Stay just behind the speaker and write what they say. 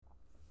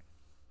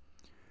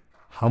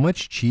How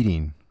much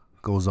cheating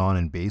goes on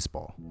in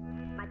baseball?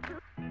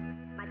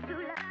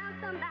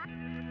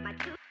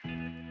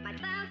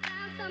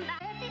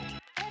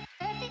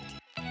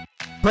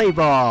 Play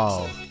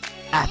ball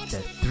at the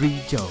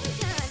Three Joes.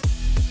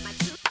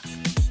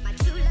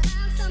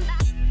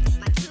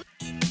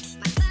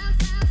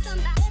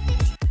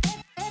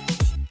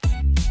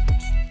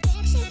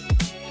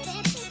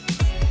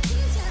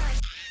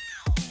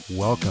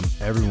 Welcome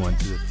everyone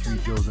to the Three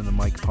Joes and the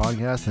Mike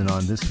podcast, and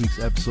on this week's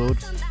episode,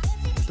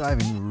 we're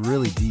diving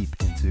really deep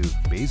into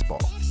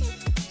baseball.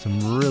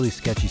 Some really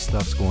sketchy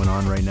stuff's going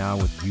on right now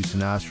with the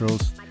Houston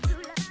Astros.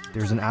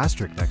 There's an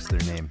asterisk next to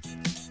their name.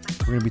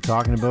 We're going to be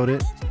talking about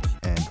it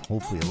and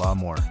hopefully a lot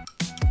more.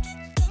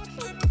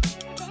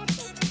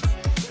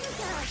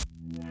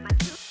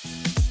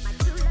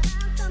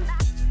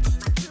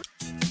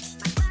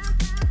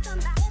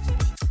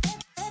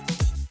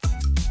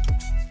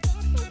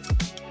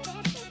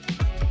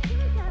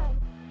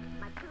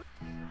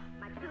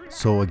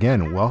 So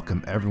again,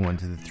 welcome everyone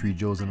to the Three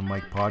Joes and a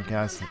Mike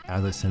podcast.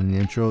 As I said in the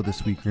intro,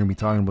 this week we're going to be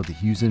talking about the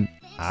Houston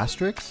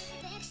Asterix.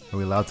 Are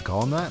we allowed to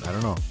call them that? I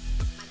don't know.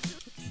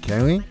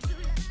 Can we?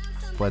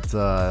 But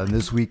in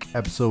this week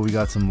episode, we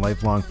got some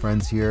lifelong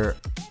friends here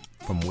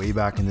from way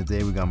back in the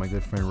day. We got my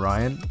good friend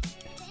Ryan.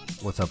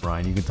 What's up,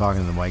 Ryan? You can talk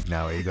into the mic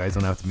now. You guys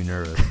don't have to be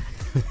nervous.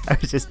 I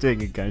was just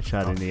doing a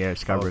gunshot in the air,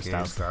 Scarborough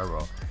style.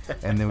 Scarborough.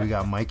 And then we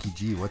got Mikey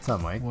G. What's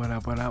up, Mike? What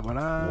up, what up, what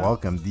up?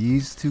 Welcome.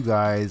 These two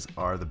guys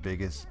are the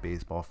biggest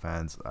baseball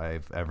fans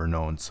I've ever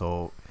known.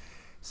 So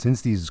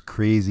since these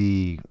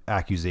crazy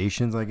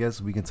accusations, I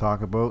guess we can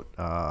talk about,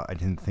 I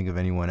didn't think of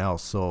anyone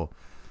else. So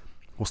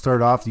we'll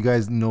start off. You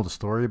guys know the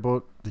story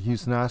about the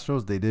Houston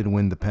Astros? They did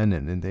win the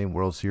pennant, didn't they?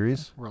 World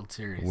Series? World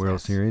Series.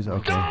 World Series?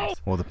 Okay.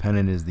 Well, the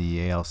pennant is the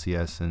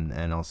ALCS and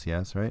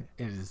NLCS, right?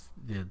 It is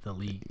the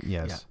league.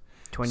 Yes. Yeah.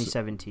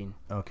 2017.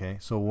 Okay,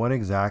 so what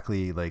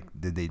exactly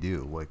did they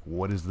do?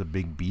 What is the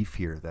big beef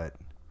here that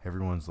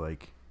everyone's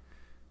like,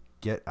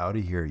 get out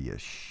of here, you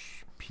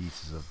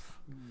pieces of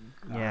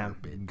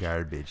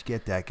garbage.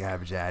 Get that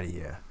garbage out of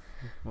here.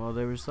 Well,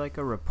 there was like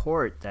a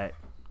report that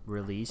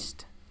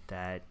released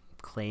that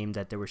claimed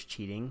that there was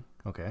cheating.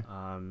 Okay.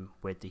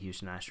 With the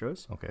Houston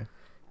Astros. Okay.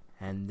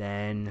 And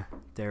then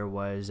there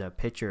was a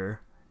pitcher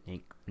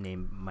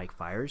named Mike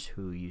Fiers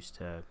who used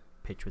to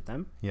pitch with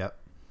them. Yep.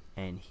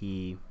 And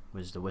he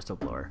was the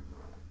whistleblower.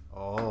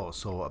 Oh,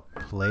 so a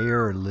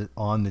player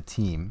on the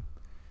team,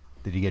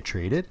 did he get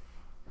traded?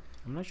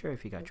 I'm not sure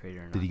if he got traded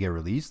or not. Did he get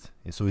released?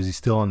 So is he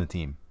still on the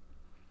team?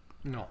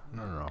 No.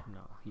 No,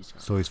 he's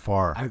gone. So he's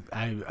far.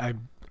 I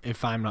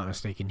if I'm not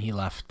mistaken, he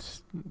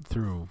left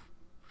through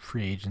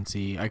free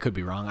agency. I could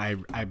be wrong.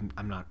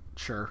 I'm not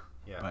sure.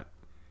 Yeah. But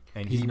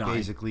and he's he not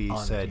basically on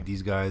the said team.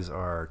 these guys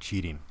are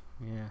cheating.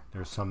 Yeah.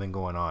 There's something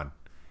going on.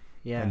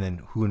 Yeah. And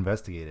then who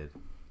investigated?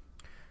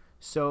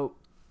 So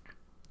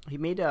he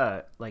made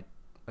a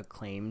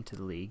claim to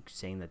the league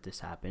saying that this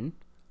happened.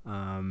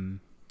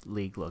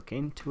 League looked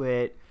into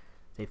it.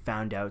 They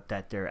found out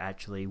that there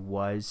actually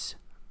was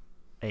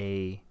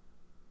a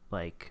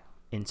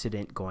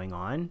incident going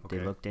on. Okay.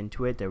 They looked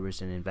into it. There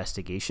was an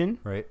investigation.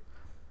 Right.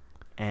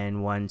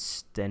 And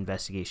once the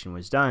investigation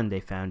was done, they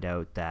found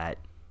out that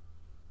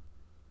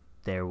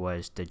there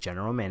was the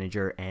general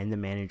manager and the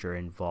manager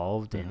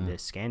involved in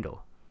this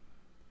scandal.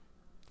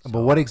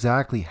 But what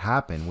exactly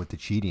happened with the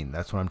cheating?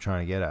 That's what I'm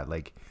trying to get at.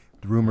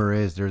 The rumor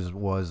is there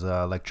was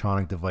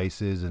electronic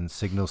devices and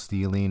signal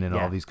stealing and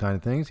all these kind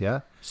of things.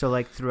 Yeah.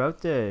 So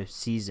throughout the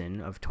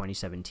season of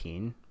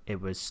 2017, it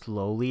was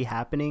slowly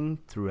happening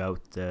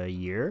throughout the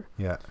year.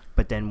 Yeah.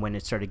 But then when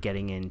it started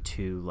getting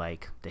into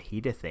the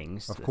heat of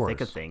things, Of the course.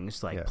 thick of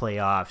things, Yeah.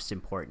 playoffs,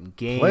 important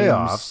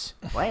games,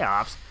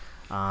 Playoffs?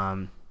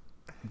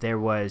 there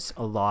was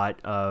a lot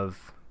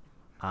of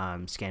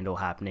scandal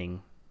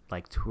happening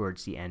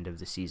towards the end of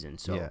the season.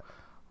 So Yeah.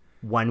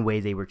 one way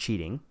they were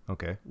cheating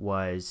Okay.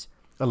 was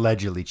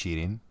Allegedly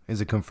cheating. Is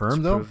it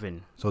confirmed though?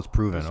 proven. So it's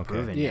proven. It's okay.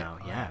 proven Yeah. now.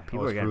 Yeah, Oh,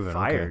 people it's are getting proven,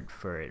 fired okay.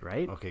 for it,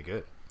 right? Okay.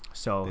 Good.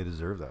 So They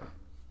deserve that.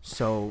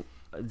 So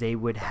they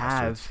would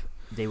have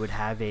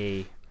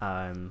a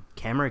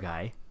camera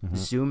guy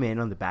zoom in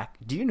on the back.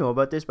 Do you know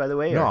about this, by the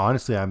way? No, or-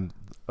 honestly, I'm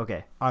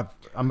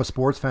a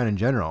sports fan in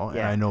general, and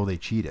Yeah. I know they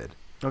cheated.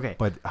 Okay.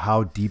 But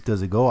how deep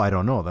does it go? I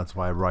don't know. That's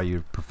why I brought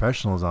you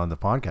professionals on the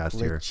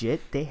podcast here.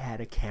 Legit, they had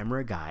a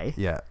camera guy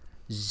Yeah.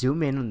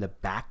 zoom in on the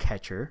back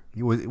catcher.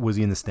 Was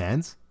he in the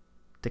stands,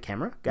 The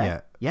camera guy?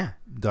 Yeah. Yeah.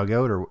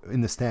 dugout, or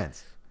in the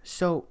stands?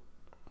 So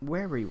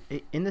wherever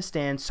in the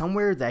stand,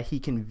 somewhere that he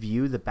can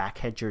view the back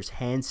catcher's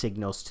hand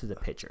signals to the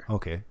pitcher.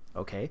 Okay.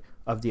 Okay,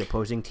 of the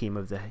opposing team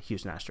of the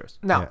Houston Astros.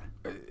 Now,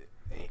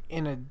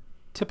 in a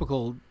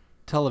typical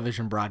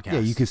television broadcast, Yeah,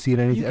 you can see it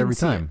you can every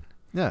see time.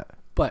 it. Yeah.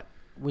 But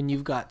when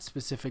you've got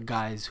specific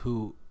guys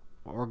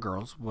or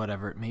girls,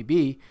 whatever it may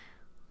be,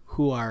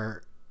 who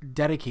are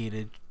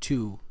dedicated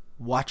to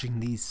watching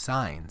these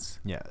signs.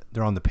 Yeah.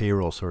 They're on the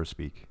payroll, so to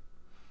speak.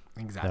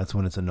 Exactly. That's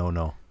when it's a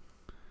no-no.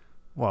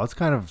 Well, it's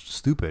kind of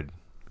stupid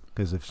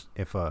because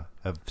if a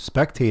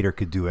spectator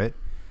could do it,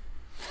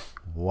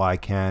 Why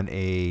can't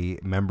a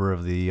member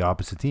of the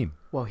opposite team?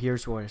 Well,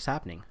 here's what is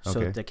happening. So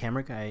Okay. the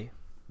camera guy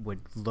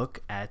would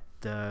look at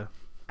the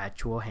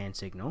actual hand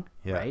signal,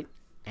 Yeah. right?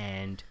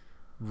 And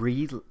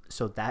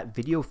so that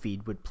video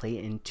feed would play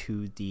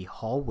into the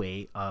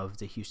hallway of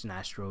the Houston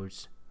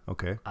Astros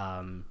Okay.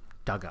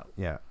 dugout.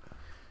 Yeah.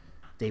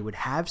 They would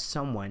have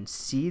someone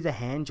see the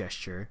hand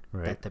gesture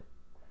Right. that the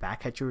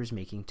back catcher was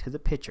making to the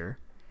pitcher,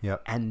 Yeah.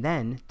 and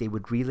then they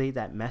would relay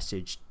that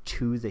message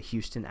to the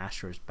Houston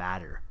Astros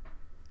batter.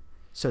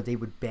 So they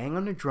would bang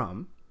on a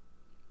drum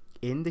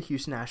in the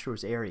Houston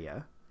Astros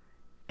area,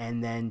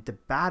 and then the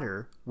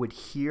batter would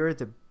hear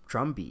the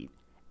drum beat,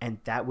 and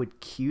that would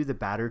cue the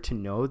batter to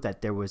know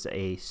that there was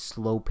a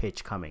slow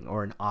pitch coming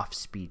or an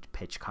off-speed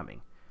pitch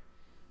coming,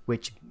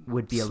 which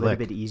would be a little Slick.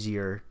 bit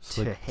easier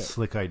to hit.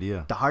 Slick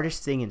idea. The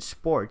hardest thing in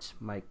sports,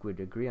 Mike would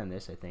agree on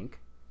this, I think,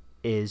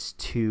 is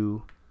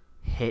to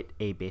hit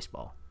a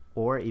baseball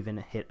or even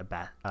hit a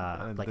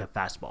a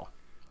fastball.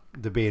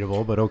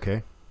 Debatable, but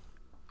okay.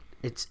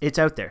 It's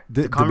out there.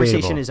 The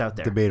conversation is out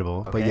there.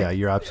 Debatable, but Okay? yeah,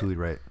 you're absolutely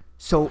right.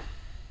 So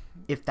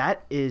if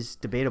that is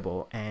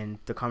debatable and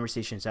the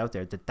conversation is out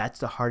there that that's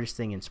the hardest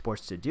thing in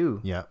sports to do,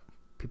 Yeah.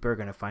 people are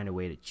going to find a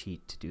way to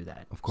cheat to do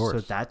that. Of course.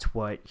 So that's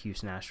what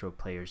Houston Astro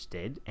players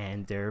did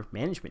and their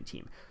management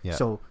team. Yeah.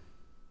 So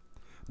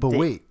But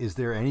wait, is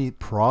there any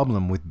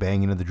problem with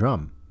banging of the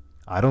drum?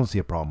 I don't see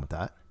a problem with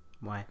that.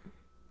 why?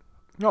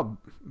 No,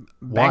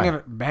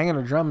 Why? banging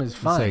a drum is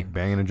fine. It's like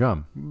banging a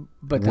drum.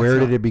 but Where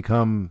that's did it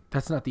become?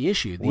 That's not the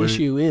issue. The Where-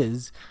 issue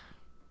is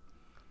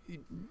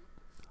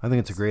I think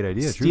it's a great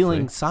idea.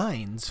 stealing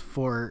truthfully. signs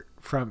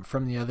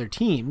from the other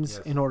teams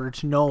Yes. in order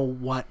to know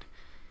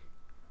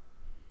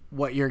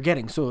what you're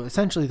getting. So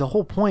essentially, the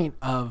whole point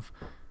of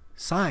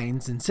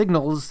signs and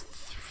signals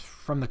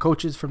from the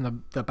coaches,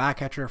 from the back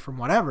catcher, from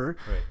whatever,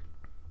 Right.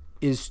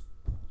 is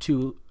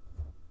to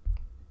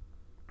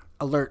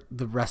alert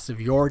the rest of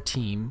your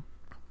team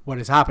what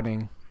is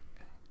happening,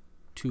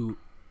 to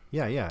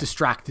Yeah.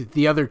 distract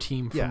the other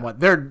team from Yeah. what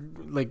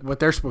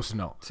they're supposed to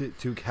know.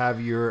 To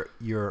have your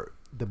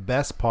the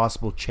best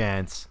possible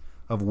chance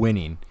of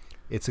winning.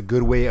 It's a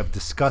good way of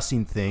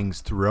discussing things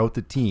throughout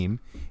the team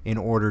in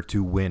order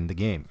to win the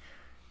game.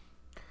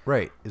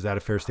 Right. Is that a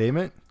fair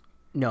statement?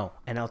 No,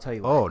 and I'll tell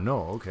you why. Oh,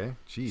 no. Okay.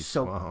 Jeez.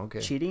 So Wow,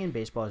 okay. cheating in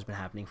baseball has been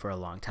happening for a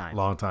long time.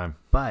 Long time.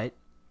 But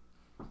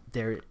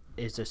there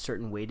is a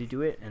certain way to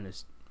do it and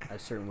a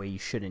certain way you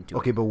shouldn't do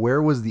Okay, it. but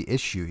where was the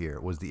issue here?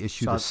 Was the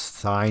issue So- the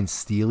sign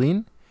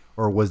stealing,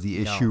 or was the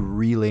issue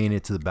relaying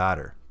it to the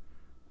batter?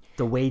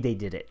 The way they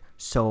did it.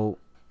 So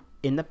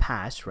in the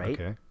past, right?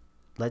 Okay.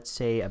 Let's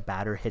say a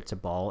batter hits a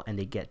ball and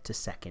they get to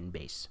second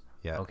base.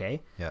 Yeah.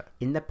 Okay? Yeah.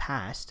 In the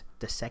past,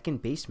 the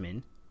second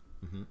baseman,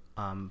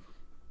 Mm-hmm.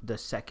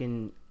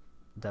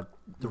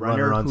 the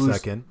runner on who's-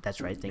 second. That's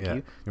right, thank Yeah,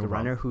 you. you're The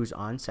runner wrong. who's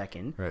on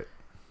second Right.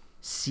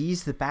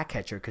 sees the back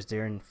catcher because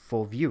they're in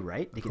full view,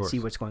 right? They can see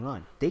course. what's going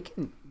on. They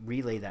can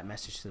relay that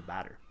message to the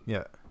batter.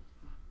 Yeah.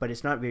 But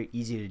it's not very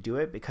easy to do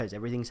it because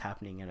everything's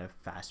happening at a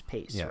fast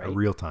pace, Yeah. right?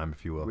 Real time,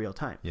 if you will. Real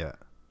time. Yeah.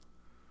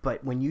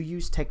 But when you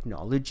use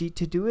technology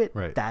to do it,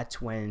 Right.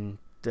 that's when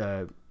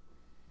the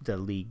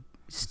league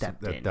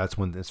stepped in. That's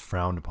when it's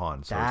frowned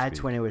upon. So to That's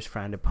speak. when it was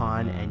frowned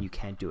upon, Mm-hmm. and you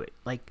can't do it.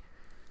 Like,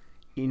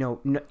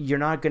 you're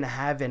not going to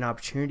have an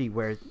opportunity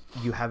where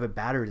you have a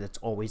batter that's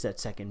always at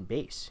second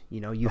base.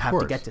 You Of have to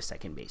course. get to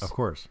second base. Of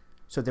course.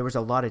 So there was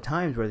a lot of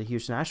times where the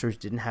Houston Astros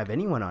didn't have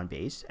anyone on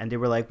base, and they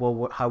were like,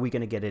 well, how are we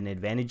going to get an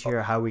advantage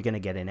here? How are we going to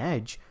get an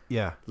edge?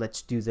 Yeah.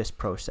 Let's do this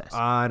process.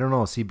 I don't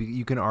know. See,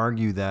 you can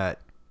argue that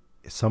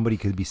somebody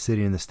could be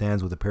sitting in the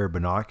stands with a pair of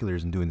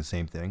binoculars and doing the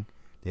same thing.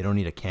 They don't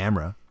need a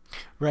camera.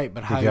 Right,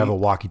 but They how could have a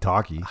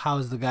walkie-talkie.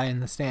 how's the guy in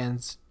the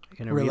stands You're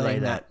going to relay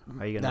relaying that.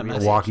 Are you going that to A relay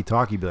message?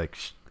 walkie-talkie be like,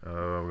 Shh, we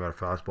got a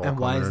fastball. and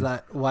why coming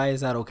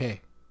is in." that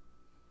okay?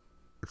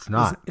 It's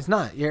not. It's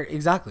not. You're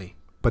exactly.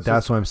 But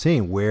that's what I'm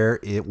saying. Where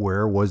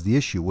was the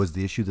issue? Was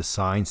the issue the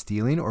sign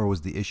stealing, or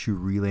was the issue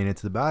relaying it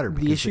to the batter?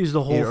 The issue is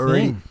the whole it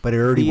already, thing. But it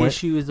already The went.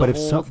 issue is but the if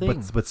whole some,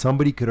 thing. But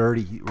somebody could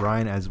already,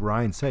 as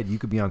Ryan said, you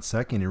could be on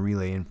second and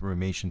relay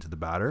information to the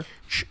batter.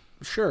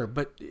 Sure,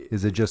 but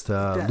Is it just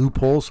a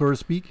loophole, so to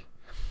speak?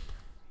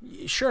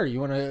 sure, you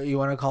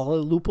wanna call it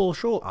a loophole?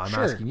 Sure. I'm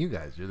sure. asking you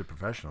guys. You're the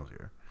professionals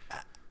here,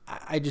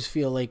 I just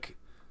feel like,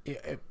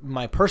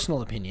 my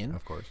personal opinion,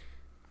 of course.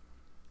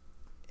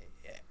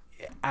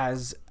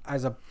 as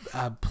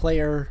a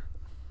player,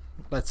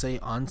 let's say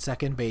on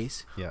second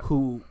base, Yeah.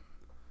 who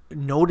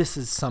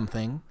notices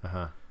something,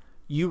 Uh-huh.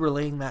 you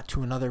relaying that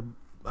to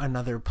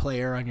another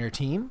player on your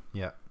team,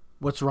 Yeah.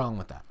 what's wrong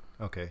with that?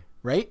 Okay.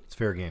 Right? It's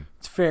fair game.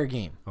 It's fair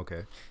game.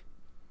 Okay.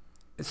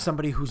 It's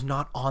somebody who's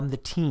not on the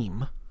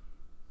team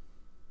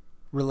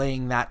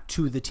relaying that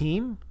to the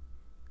team,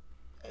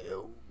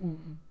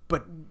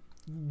 but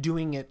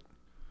doing it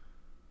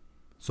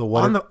So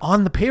what?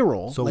 on the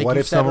payroll. So like what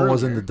you if said someone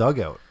was in earlier. the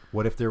dugout?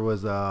 What if there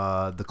was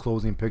the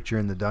closing picture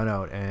in the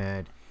dugout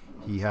and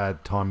he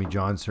had Tommy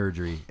John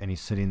surgery and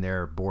he's sitting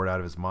there bored out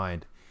of his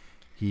mind?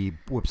 He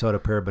whips out a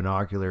pair of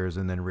binoculars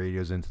and then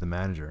radios into the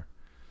manager.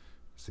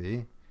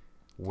 See?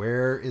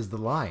 Where is the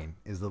line?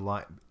 Is the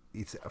line?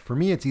 It's for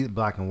me. It's either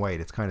black and white.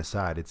 It's kind of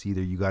sad. It's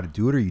either you got to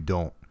do it or you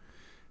don't.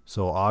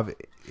 So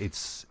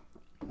it's.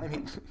 I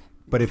mean,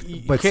 But if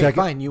you but can't second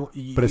find you. but a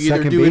you either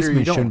second do it or you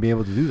baseman don't. shouldn't be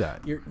able to do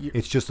that. You're-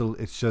 It's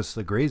just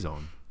a gray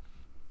zone.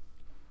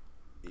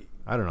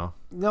 I don't know.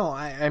 No,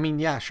 I mean,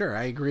 yeah, sure,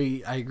 I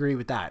agree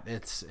with that.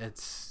 It's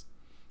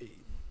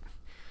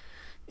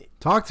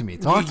Talk to me.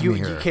 Talk to me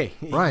here. Okay,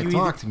 Right, you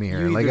talk either- to me you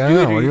here. Like either I do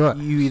don't it know. or What do you you, want?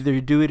 you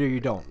either do it or you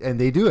don't. And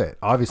they do it.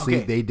 Obviously,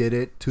 Okay. they did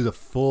it to the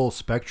full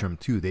spectrum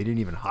too. They didn't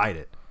even hide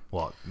it.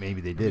 Well,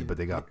 maybe they did, but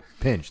they got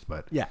pinched.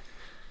 But Yeah.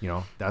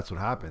 that's what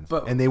happens.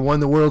 But- and they won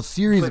the World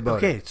Series about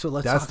okay, it. so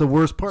let's That's talk, the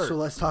worst part. So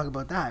let's talk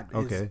about that.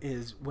 Okay.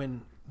 Is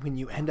when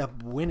you end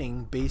up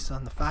winning based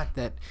on the fact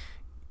that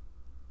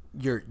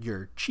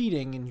you're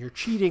cheating and you're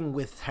cheating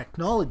with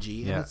technology,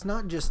 Yeah. and it's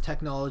not just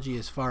technology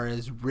as far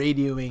as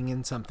radioing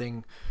in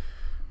something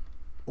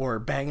or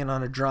banging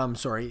on a drum.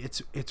 Sorry,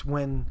 it's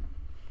when,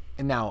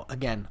 and now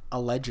again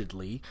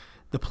allegedly,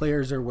 the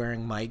players are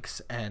wearing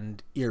mics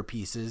and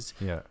earpieces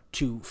Yeah.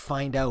 to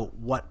find out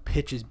what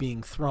pitch is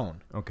being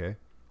thrown. Okay.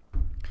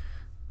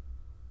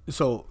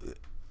 So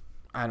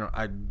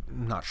I'm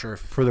not sure if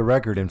For the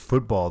record, in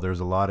football, there's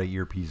a lot of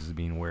earpieces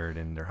being worn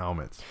in their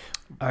helmets.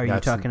 Are you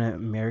That's- talking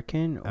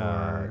American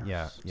or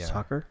yeah.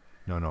 soccer?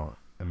 No,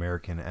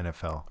 American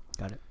NFL.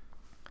 Got it.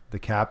 The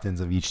captains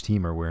of each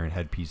team are wearing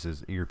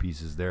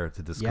earpieces there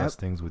to discuss Yep.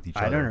 things with each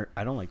other.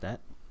 I don't like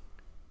that.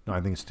 No, I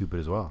think it's stupid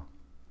as well.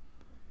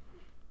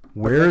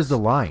 Where is the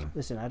line?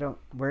 Listen,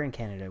 we're in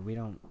Canada. We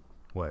don't.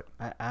 What?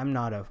 I'm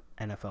not a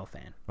NFL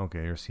fan.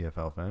 Okay, you're a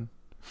CFL fan.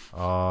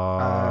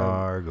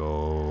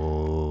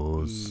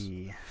 Argos.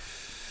 Yeah.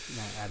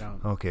 No, I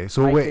don't. Okay,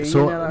 so Mike, are wait, you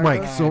so not Mike,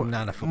 Argos? so I'm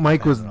not a football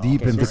Mike fan was at all.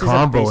 deep Okay, into This is a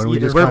combo, base- and we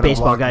just we're kinda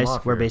baseball blocked him guys.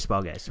 off We're here.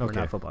 baseball guys. We're Okay.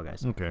 not football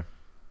guys. Okay.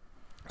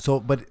 So,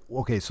 but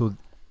okay, so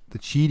the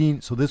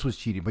cheating. So this was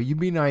cheating, but you'd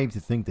be naive to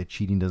think that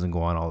cheating doesn't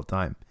go on all the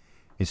time.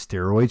 Is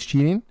steroids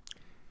cheating?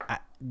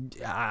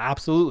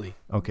 absolutely.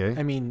 Okay.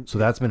 I mean, so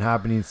that's been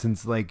happening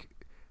since like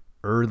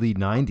early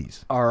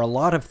 '90s. are a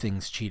lot of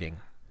things cheating?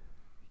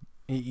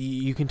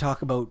 You can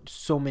talk about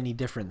so many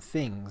different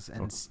things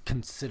and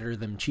consider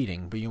them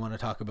cheating, but you want to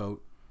talk about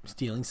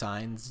stealing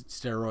signs,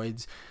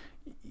 steroids,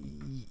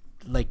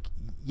 like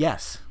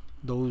yes,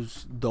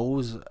 those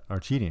Are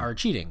cheating? are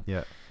cheating.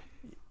 Yeah.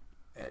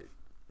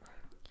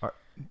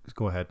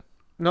 Go ahead.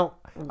 No,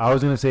 I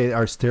was gonna say,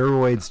 are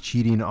steroids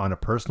cheating on a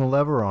personal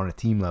level or on a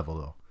team level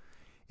though?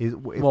 If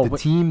the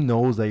team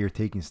knows that you're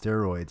taking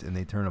steroids and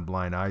they turn a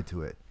blind eye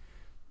to it,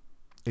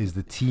 is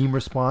the team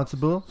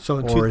responsible,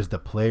 or is the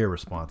player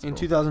responsible? in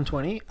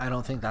 2020, I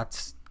don't think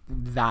that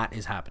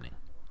is happening.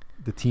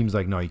 The team's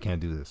like, no, you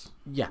can't do this.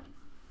 Yeah.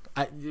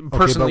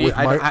 Personally, with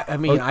Mark- I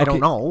mean, I don't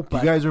know.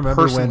 But you guys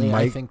remember when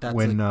I think that's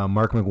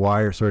Mark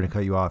McGuire, sorry to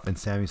cut you off, and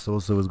Sammy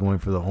Sosa was going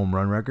for the home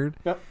run record?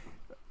 Yep.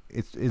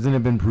 Isn't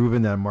it been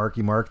proven that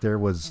Marky Mark there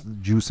was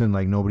juicing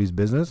like nobody's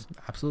business?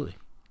 absolutely.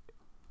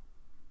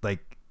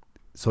 Like,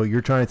 so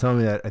you're trying to tell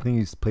me that I think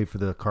he's played for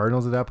the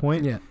Cardinals at that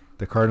point? Yeah.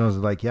 The Cardinals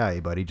are like, yeah, hey,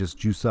 buddy, just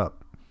juice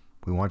up.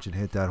 We want you to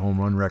hit that home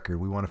run record.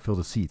 We want to fill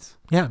the seats.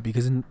 Yeah,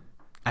 because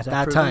at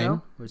that proven, time,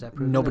 though? Was that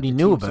proven nobody that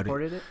the knew team about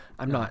supported it.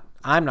 No.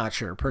 I'm not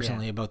sure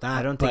personally about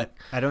that.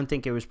 I don't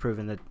think it was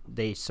proven that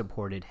they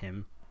supported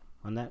him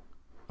on that.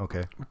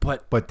 Okay.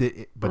 but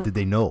did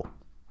they know?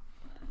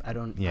 I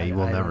don't. Yeah, I- you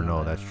will I never don't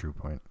know. that. That's true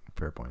point.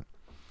 Fair point.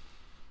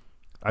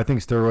 I think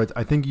steroids.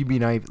 I think you'd be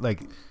naive.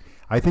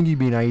 I think you'd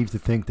be naive to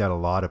think that a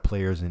lot of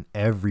players in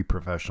every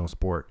professional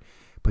sport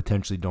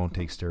potentially don't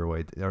take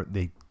steroids. Or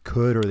they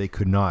could or they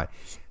could not.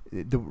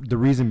 The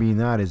reason being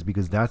that is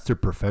because that's their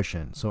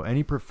profession. So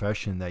any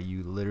profession that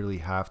you literally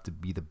have to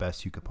be the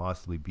best you could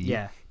possibly be,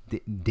 Yeah.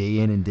 day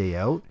in and day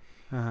out,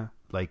 Uh-huh.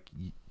 like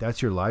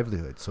that's your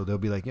livelihood. So they'll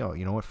be like, yo,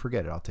 you know what?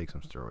 Forget it. I'll take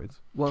some steroids.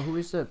 Well, who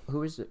is the?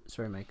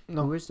 Sorry, Mike.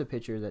 No. Who was the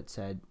pitcher that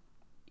said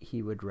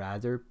he would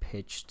rather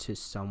pitch to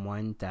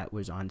someone that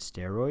was on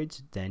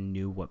steroids than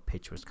knew what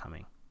pitch was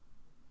coming?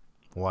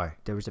 Why?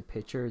 There was a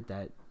pitcher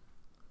that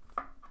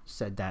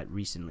said that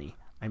recently.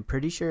 I'm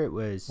pretty sure it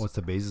was. What's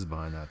the basis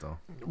behind that though?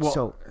 well,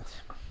 so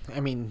I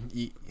mean,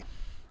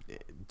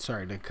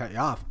 sorry to cut you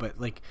off, but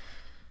like,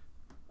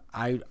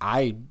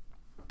 I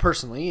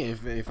personally,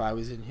 if I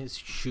was in his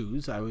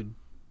shoes, I would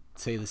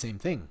say the same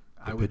thing.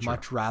 I would pitcher.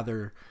 much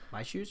rather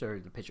my shoes or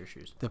the pitcher's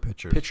shoes? the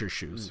pitcher's. pitcher's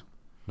shoes.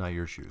 Not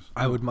your shoes.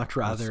 I would much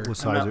rather. What I'm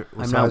size not, are- what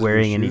I'm size not are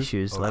wearing your any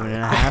shoes? shoes. 11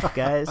 and a half,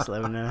 guys.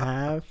 11 and a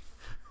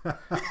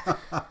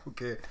half.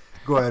 Okay.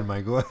 Go ahead,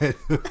 Mike. Go ahead.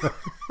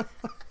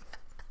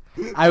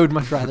 I would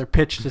much rather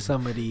pitch to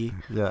somebody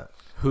Yeah.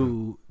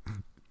 who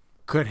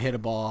could hit a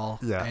ball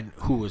Yeah. and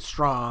who was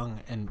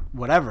strong and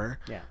whatever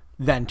Yeah.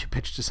 than to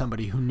pitch to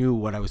somebody who knew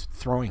what I was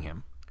throwing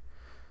him.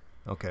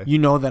 Okay. You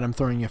know that I'm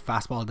throwing you a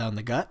fastball down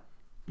the gut.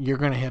 You're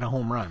going to hit a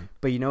home run.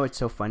 But you know what's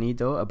so funny,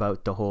 though,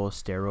 about the whole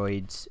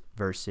steroids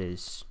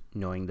versus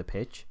knowing the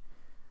pitch?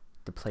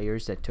 The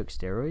players that took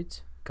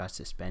steroids got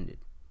suspended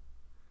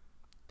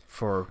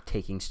for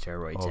taking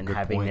steroids Oh, and good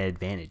having point. an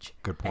advantage.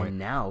 Good point. And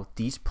now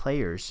these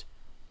players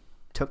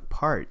took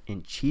part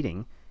in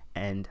cheating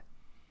and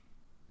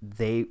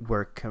they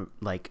were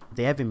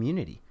they have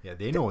immunity. Yeah,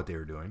 they know what they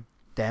were doing.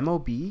 The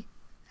MLB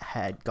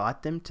had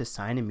got them to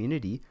sign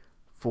immunity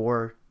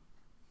for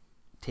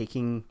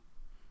taking,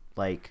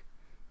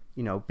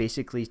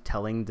 basically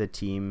telling the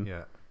team,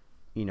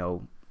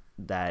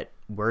 that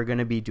we're going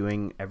to be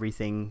doing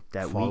everything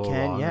that Follow we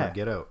can. along, Yeah.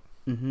 get out.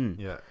 Mm-hmm.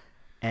 Yeah.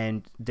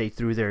 And they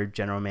threw their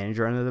general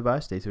manager under the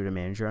bus. They threw the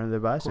manager under the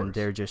bus, and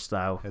they're just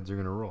now Heads are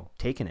gonna roll.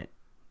 taking it.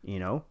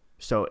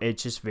 So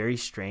it's just very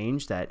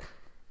strange that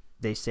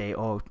they say,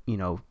 oh,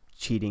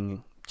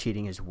 cheating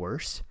is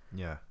worse.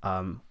 Yeah.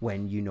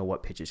 When you know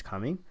what pitch is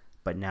coming,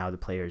 but now the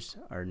players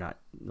are not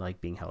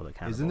being held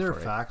accountable. Isn't there a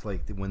for fact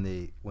when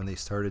they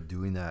started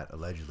doing that,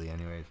 allegedly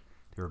anyways,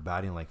 they were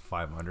batting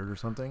 500 or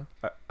something?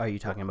 Are you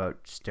talking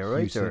about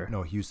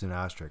steroids Houston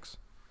Asterix?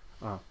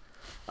 Oh,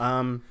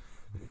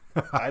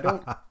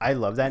 I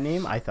love that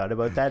name. I thought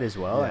about that as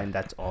well, and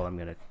that's all I'm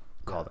gonna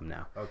call them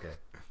now. Okay.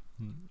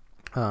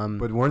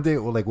 But weren't they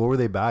what were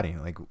they batting?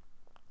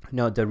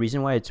 No, the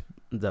reason why it's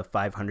the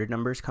 500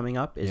 numbers coming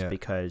up is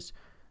because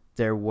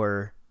there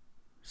were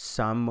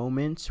some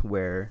moments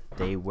where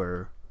they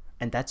were,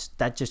 and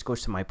that just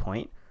goes to my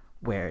point,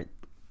 where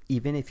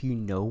even if you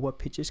know what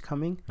pitch is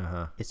coming,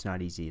 it's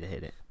not easy to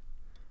hit it.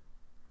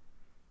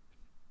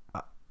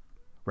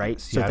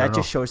 Right? See, so that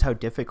just shows how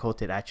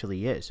difficult it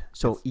actually is.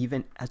 So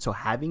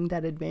having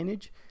that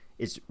advantage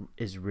is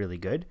really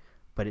good,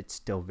 but it's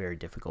still very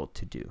difficult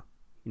to do.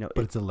 But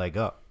it's a leg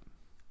up.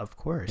 Of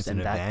course. It's an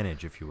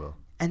advantage, if you will,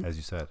 and as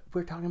you said.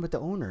 We're talking about the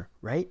owner,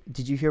 right?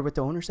 Did you hear what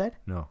the owner said?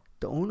 No.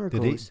 The owner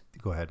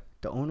go ahead.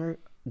 The owner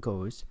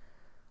goes,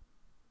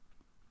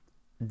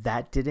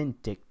 that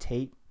didn't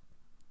dictate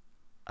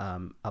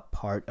a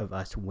part of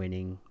us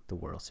winning the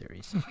World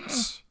Series.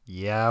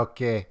 Yeah,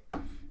 okay.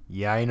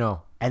 Yeah, I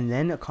know. And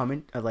then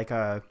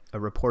a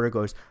reporter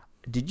goes,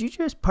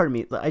 pardon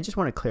me, I just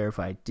want to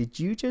clarify. Did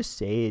you just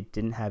say it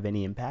didn't have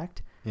any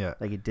impact? Yeah.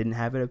 It didn't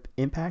have an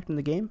impact in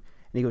the game?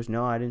 And he goes,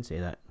 no, I didn't say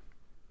that.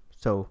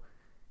 So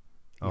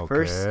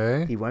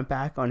first he went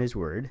back on his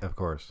word. Of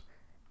course.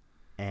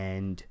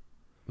 And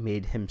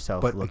made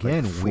himself look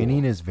again, like a fool.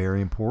 Winning is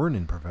very important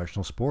in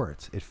professional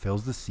sports. It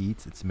fills the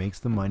seats. It makes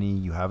the money.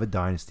 You have a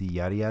dynasty,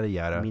 yada, yada,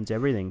 yada. It means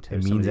everything to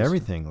It means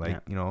everything.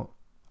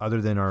 Other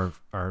than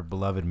our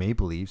beloved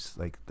Maple Leafs,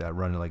 that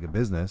run it like a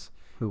business.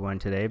 Who won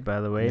today,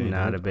 by the way?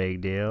 Not a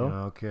big deal.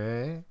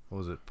 Okay. What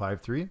was it,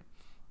 5-3?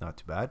 Not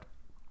too bad.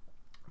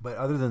 But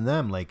other than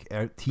them,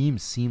 our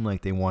teams seem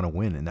like they want to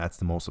win, and that's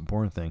the most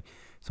important thing.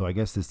 So I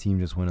guess this team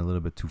just went a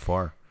little bit too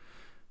far.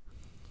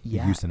 The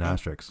Houston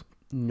Asterix.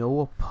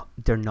 No,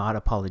 they're not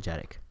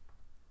apologetic.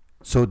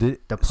 So the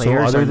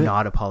players are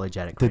not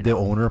apologetic. Did the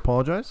owner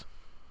apologize?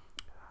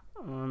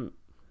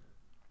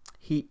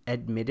 He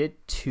admitted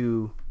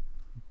to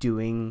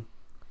doing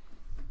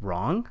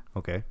wrong.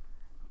 Okay.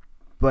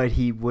 But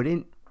he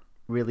wouldn't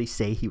really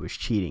say he was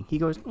cheating. He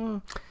goes,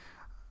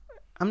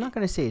 I'm not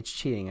going to say it's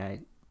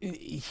cheating.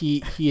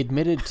 He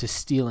admitted to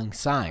stealing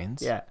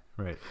signs. Yeah.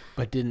 Right.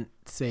 But didn't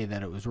say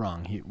that it was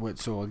wrong.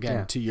 So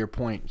again, to your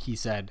point, he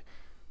said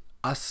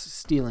us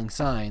stealing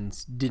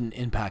signs didn't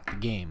impact the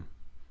game,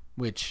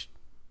 which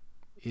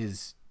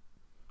is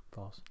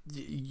false.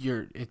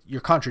 You're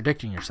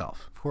contradicting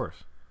yourself.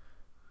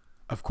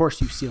 Of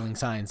course, you stealing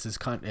signs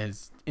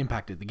has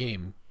impacted the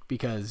game,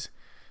 because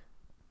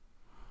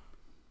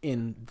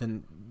in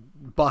the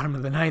bottom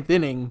of the ninth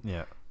inning,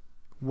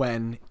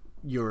 when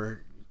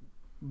your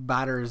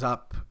batter is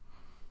up,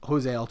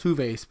 Jose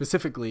Altuve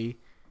specifically,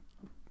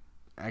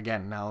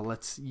 again, now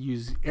let's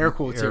use air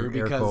quotes here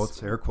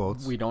because air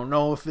quotes. We don't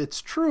know if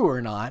it's true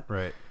or not.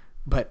 Right.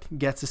 But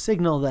gets a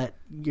signal that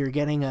you're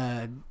getting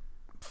a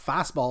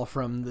fastball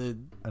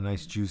a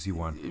nice juicy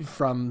one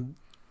from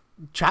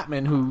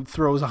Chapman, who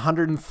throws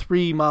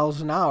 103 miles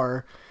an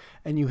hour,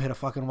 and you hit a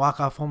fucking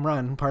walk-off home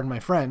run. Pardon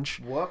my French.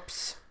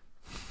 Whoops.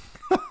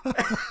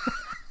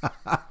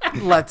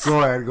 Let's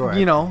go ahead.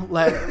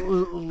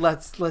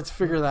 Let's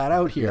figure that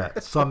out here.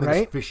 Yeah, something's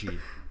right? fishy.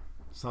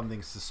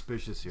 Something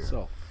suspicious here.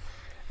 So,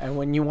 and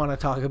when you want to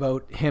talk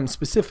about him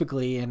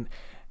specifically, and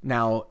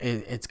now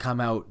it's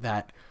come out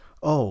that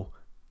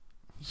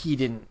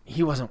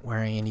he wasn't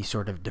wearing any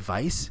sort of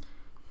device.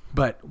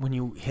 But when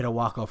you hit a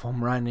walk-off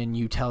home run and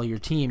you tell your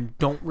team,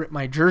 don't rip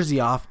my jersey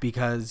off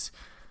because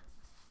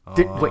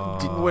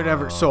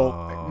whatever.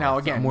 So now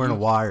again, I'm wearing a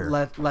wire.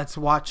 Let's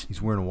watch.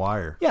 He's wearing a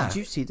wire. Yeah. Did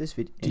you see this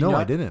video? No,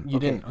 I didn't. You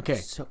didn't. Okay.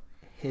 So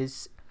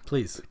his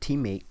Please.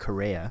 teammate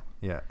Correa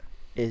Yeah.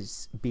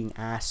 is being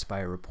asked by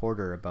a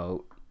reporter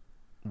about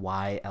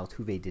why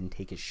Altuve didn't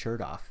take his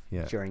shirt off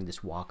during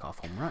this walk-off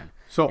home run.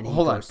 So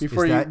hold on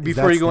before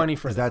you go any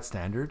further. Is that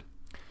standard?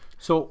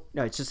 So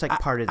no, it's just like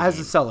part of the as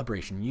game. a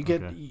celebration. You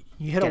get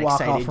you hit Get a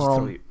walk-off excited,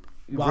 home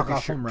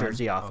walk-off home run.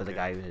 jersey off of the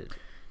guy who hit.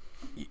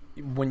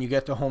 When you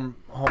get to home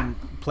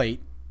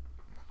plate,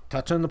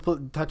 touch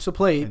the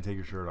plate, And take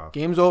your shirt off.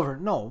 game's over.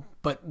 No,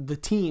 but the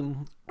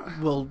team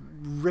will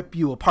rip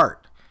you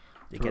apart.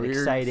 They get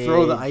excited.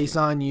 Throw the ice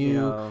on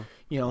you. all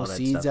that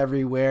Seeds stuff.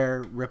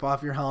 everywhere. Rip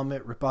off your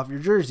helmet. Rip off your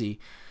jersey.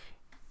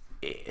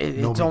 It's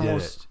Nobody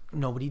almost did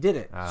nobody did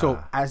it. So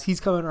Ah. as he's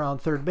coming around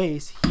third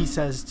base, he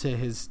says to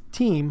his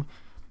team,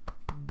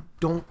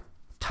 "Don't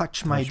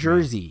touch my me."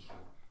 jersey."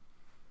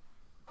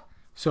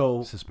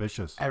 So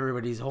Suspicious.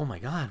 everybody's, "Oh my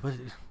God,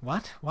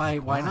 what? Why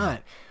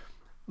not?"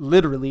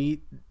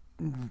 Literally,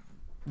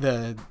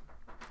 the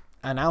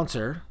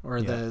announcer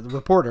or the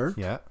reporter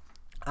Yeah.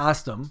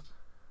 asked him.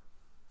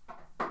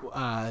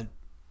 I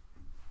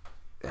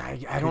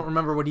don't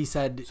remember what he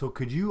said. So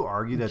could you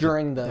argue that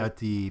During that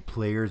the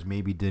players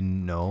maybe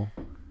didn't know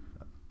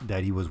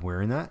that he was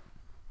wearing that?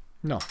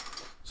 No,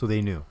 So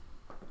they knew.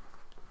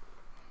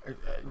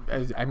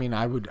 I mean,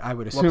 I would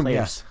assume players?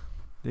 yes.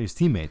 His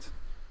teammates.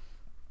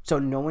 So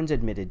no one's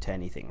admitted to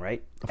anything,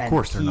 right? Of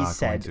course they're he not going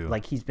said, to.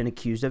 like, he's been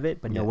accused of it,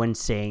 but no Yeah. one's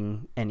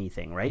saying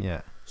anything, right?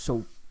 Yeah.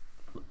 So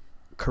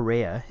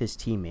Correa, his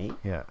teammate,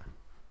 Yeah.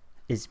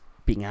 is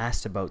being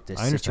asked about this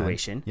I understand.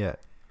 situation, Yeah.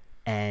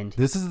 and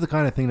This is the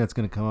kind of thing that's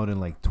going to come out in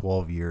like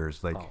 12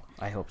 years, like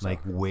I hope so. like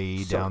way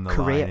So down the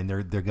Correa- line, and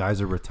their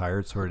guys are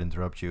retired. Sorry to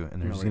interrupt you,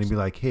 and they're No just going to be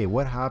worries. like, "Hey,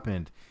 what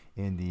happened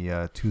in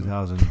the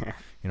 2000?"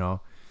 You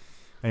know.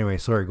 Anyway,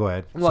 sorry. Go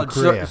ahead. Well,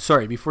 so Correa,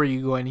 sorry. Before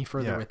you go any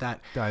further Yeah. with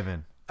that, dive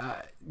in.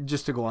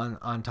 just to go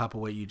on top of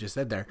what you just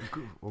said there,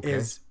 Okay.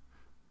 is,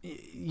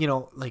 you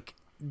know, like,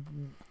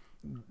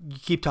 you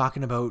keep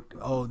talking about,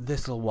 oh,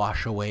 this will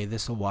wash away.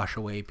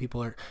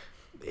 People are,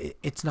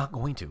 it's not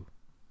going to.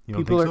 You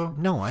don't People think are,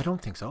 so? no, I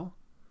don't think so.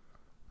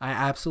 I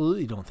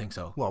absolutely don't think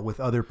so. Well,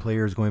 with other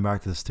players going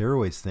back to the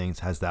steroids things,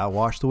 has that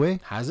washed away?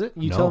 Has it?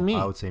 You No, tell me.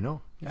 I would say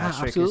no. Yeah,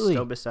 Asterisk is absolutely.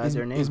 still beside is,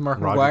 their name. is Mark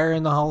Roger- McGuire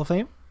in the Hall of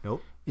Fame?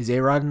 Nope. Is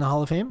A-Rod in the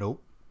Hall of Fame?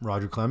 Nope.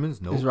 Roger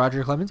Clemens? Nope. Is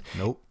Roger Clemens?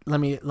 Nope.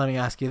 Let me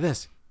ask you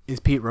this: is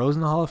Pete Rose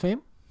in the Hall of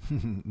Fame?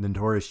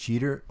 Notorious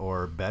cheater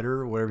or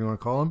better, whatever you want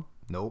to call him?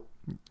 Nope.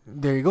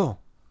 There you go.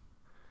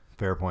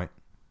 Fair point.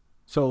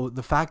 So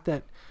the fact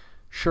that,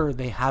 sure,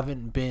 they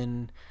haven't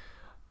been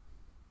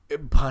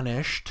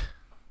punished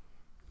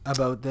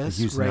about this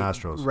Houston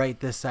Astros. right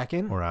this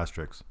second, Or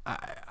asterisks.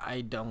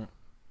 I don't.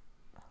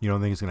 You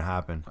don't think it's going to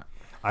happen?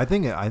 I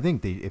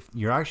think they, if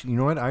you're actually, you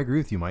know what? I agree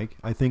with you, Mike.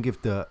 I think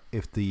if the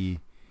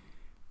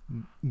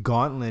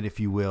gauntlet, if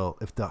you will,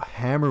 if the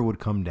hammer would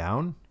come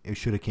down, it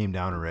should have came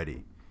down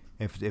already.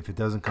 If it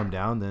doesn't come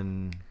down,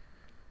 then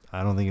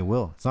I don't think it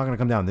will. It's not going to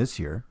come down this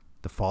year.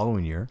 The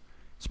following year,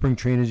 spring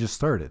training just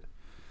started.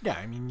 Yeah,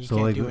 I mean, you So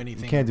can't like, do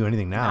anything. you can't do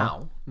anything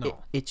now. No.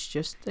 It's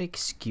just the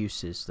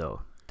excuses,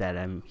 though, that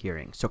I'm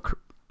hearing. So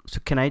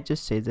can I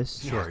just say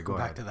this? Yeah, go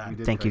back to that. We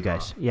did Thank cut you, off.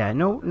 guys. Yeah,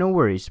 no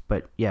worries,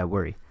 but yeah,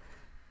 worry.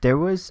 There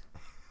was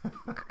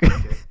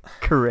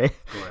Correa,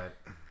 Go ahead.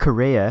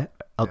 Correa,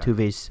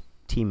 Altuve's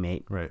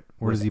teammate, Right.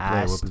 Where was does he play? What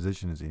asked-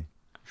 position is he?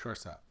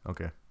 Shortstop.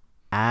 Okay.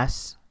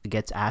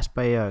 gets asked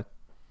by a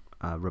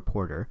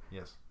reporter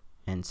Yes.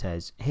 and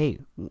says, "Hey,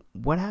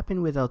 what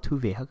happened with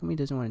Altuve? How come he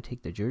doesn't want to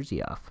take the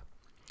jersey off?"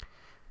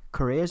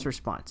 Correa's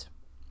response: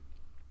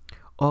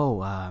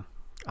 "Oh,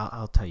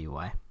 I'll tell you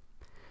why.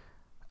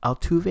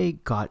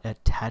 Altuve got a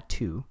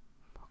tattoo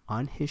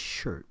on his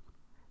shirt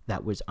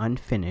that was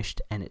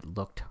unfinished and it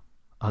looked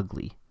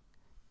ugly.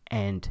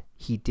 And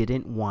he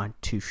didn't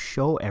want to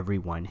show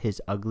everyone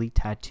his ugly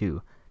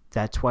tattoo.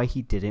 That's why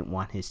he didn't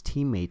want his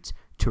teammates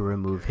to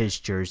remove his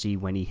jersey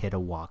when he hit a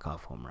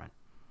walk-off home run."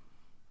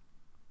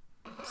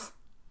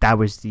 That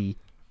was the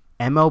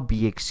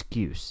MLB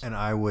excuse. And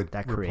I would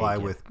That reply Correa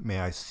with, "May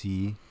I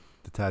see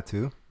the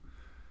tattoo?"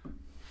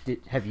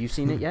 Have you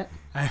seen it yet?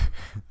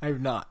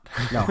 I've not.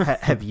 No.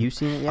 Have you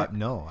seen it yet?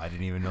 No, I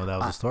didn't even know that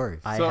was a story.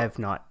 I So- have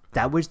not.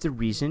 That was the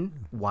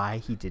reason why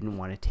he didn't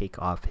want to take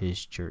off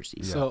his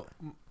jersey. So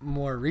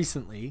more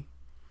recently,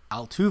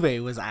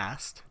 Altuve was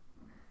asked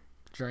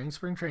during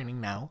spring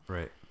training now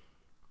Right.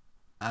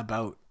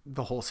 about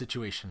the whole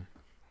situation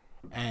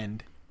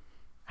and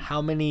how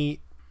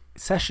many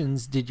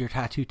sessions did your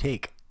tattoo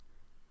take?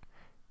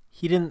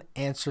 He didn't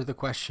answer the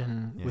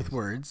question Yes. with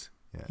words.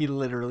 Yeah. He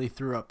literally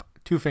threw up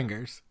two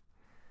fingers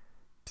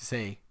to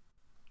say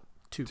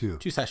two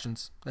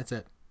sessions. That's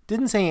it.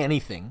 Didn't say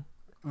anything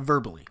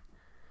verbally.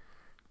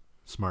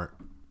 Smart.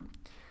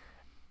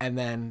 And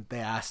then they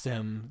asked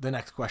him, the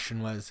next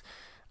question was,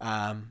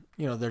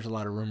 there's a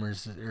lot of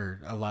rumors or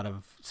a lot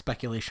of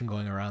speculation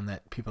going around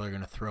that people are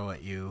going to throw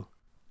at you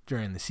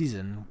during the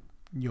season.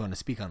 You want to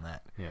speak on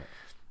that? Yeah.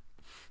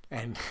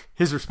 And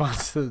his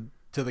response to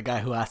the guy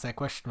who asked that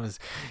question was,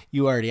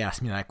 "You already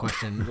asked me that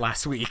question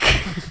last week.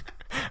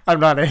 I'm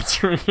not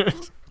answering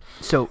it."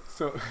 So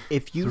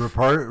if The you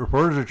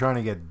reporters are trying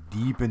to get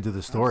deep into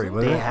the story,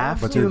 but They have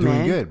but to, they're doing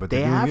man. good. But They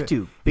they're doing have good.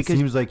 to, It because-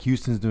 seems like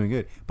Houston's doing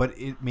good. But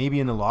maybe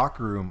in the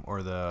locker room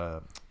or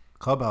the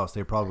clubhouse,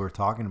 they probably were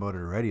talking about it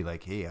already.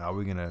 Like, hey, how are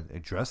we gonna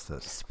address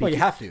this? Well, you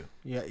have to.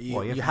 You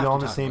Well, you have to have be on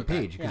the talk same about that.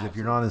 page, because Yeah, if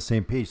you're not on the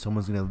same page,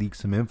 someone's gonna leak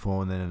some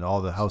info, and then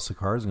all the house of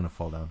cards is gonna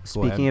fall down. Go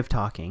speaking ahead. of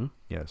talking,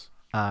 Yes.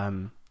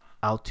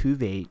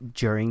 Altuve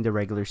during the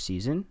regular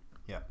season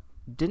Yeah.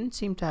 didn't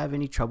seem to have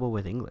any trouble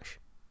with English.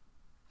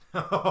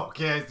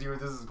 Okay, I see where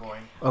this is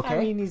going. Okay. I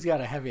mean, he's got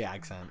a heavy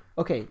accent.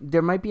 Okay,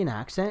 there might be an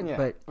accent, Yeah,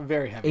 but a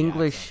very heavy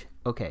English. accent.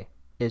 Okay,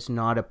 is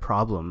not a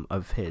problem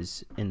of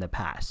his in the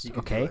past. He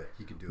could do Okay, it.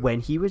 He could do it. when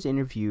he was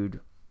interviewed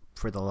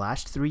for the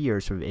last 3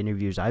 years of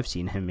interviews I've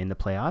seen him in the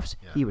playoffs,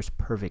 Yeah. he was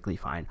perfectly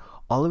fine.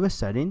 All of a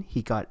sudden,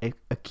 he got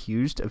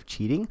accused of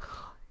cheating.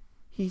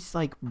 He's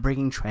like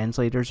bringing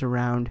translators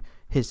around.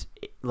 His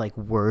like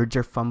words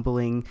are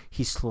fumbling.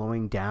 He's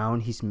slowing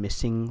down. He's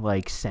missing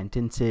like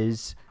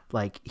sentences.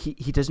 Like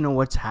he doesn't know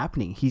what's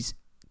happening. He's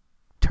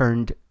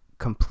turned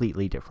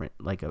completely different,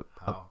 like a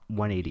How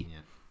 180.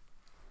 convenient.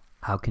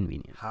 How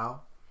convenient.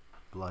 How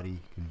bloody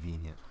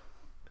convenient.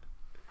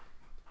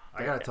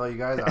 I gotta tell you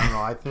guys, I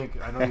don't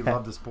know. I know you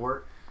love the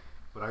sport,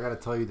 but I gotta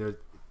tell you that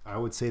I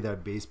would say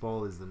that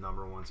baseball is the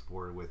number one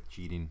sport with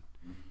cheating,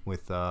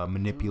 with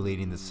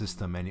manipulating the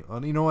system. And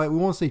you know what? We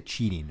won't say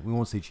cheating.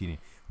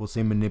 We'll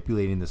say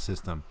manipulating the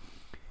system,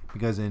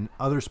 because in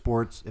other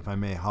sports, if I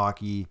may,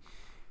 hockey,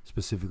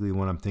 specifically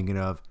what I'm thinking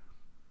of,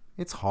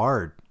 it's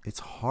hard. It's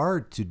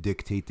hard to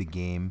dictate the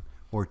game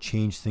or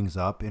change things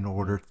up in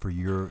order for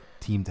your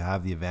team to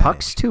have the advantage.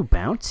 Puck's too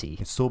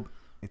bouncy. It's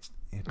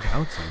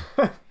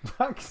bouncy.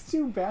 Puck's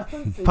too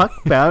balanced. Puck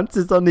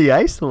bounces on the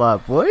ice a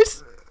lot,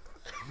 boys.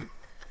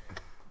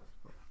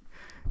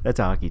 That's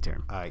a hockey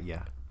term.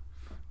 Yeah.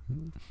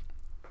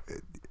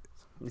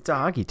 It's a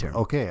hockey term.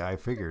 Okay, I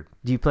figured.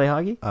 Do you play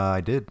hockey?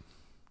 I did.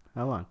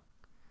 How long?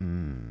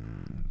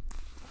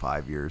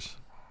 5 years.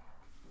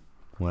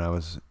 When I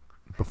was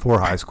before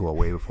high school,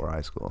 way before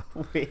high school.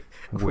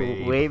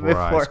 Way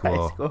before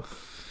high school.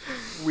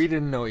 We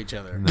didn't know each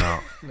other. No,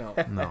 No.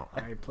 no.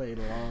 I played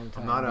a long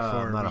time I'm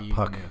before not we a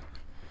puck.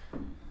 knew.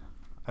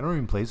 I don't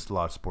even play a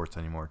lot of sports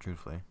anymore,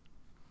 truthfully.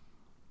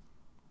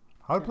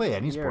 I would play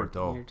any sport,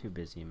 though. You're too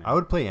busy, man. I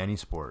would play any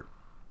sport.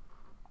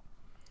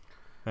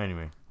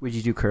 Anyway, Would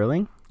you do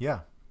curling?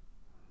 yeah.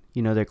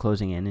 You know they're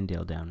closing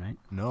Annandale down, right?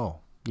 No,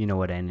 You know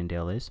what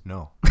Annandale is?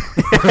 no.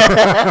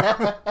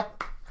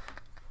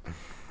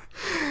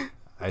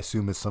 I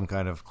assume it's some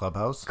kind of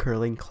clubhouse.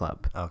 Curling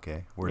club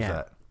Okay, where's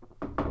Yeah. that?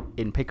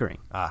 in Pickering.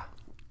 Ah,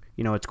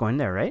 You know what's going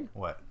there, right?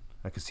 what?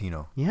 A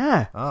casino.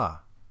 Yeah.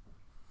 Ah,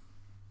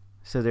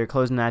 So they're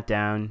closing that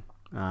down.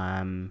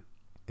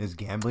 is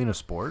gambling a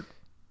sport?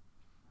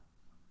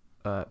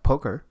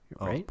 Poker,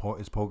 Oh, right?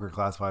 is poker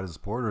classified as a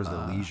sport, or is it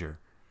leisure?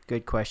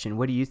 Good question.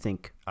 What do you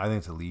think? I think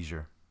it's a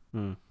leisure.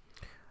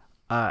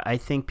 I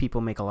think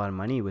people make a lot of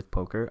money with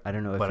poker. I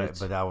don't know if But it's.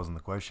 but that wasn't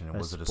the question.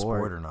 Was it a sport.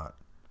 sport or not?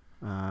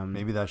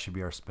 Maybe that should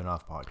be our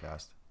spin-off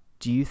podcast.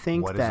 Do you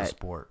think What is that? a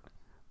sport?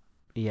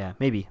 Yeah,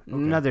 maybe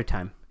another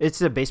time.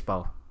 It's a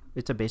baseball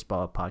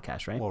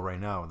podcast, right? Well, right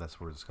now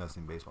we're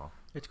discussing baseball.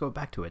 Let's go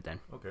back to it then.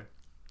 Okay.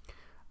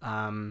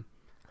 Um,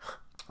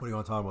 What do you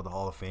want to talk about? The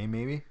Hall of Fame,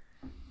 maybe?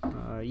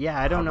 yeah,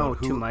 I don't How know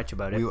about too much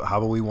about it. How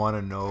about we want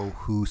to know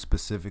who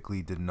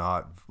specifically did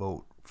not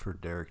vote for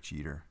Derek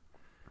Jeter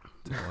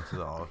to go into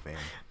the Hall of Fame?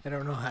 I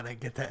don't know how to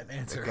get that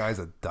answer. That guy's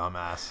a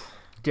dumbass.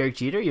 Derek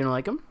Jeter, you don't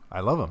like him? I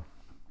love him.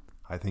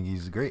 I think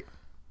he's great.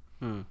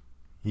 Hmm.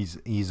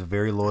 He's a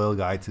very loyal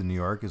guy to New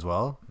York as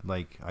well.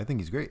 Like, I think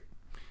he's great.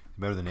 He's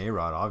better than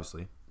A-Rod,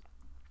 obviously.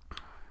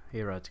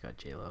 A-Rod's got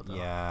J-Lo, though.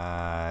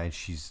 Yeah,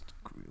 she's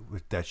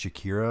with that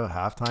Shakira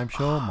halftime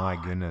show. My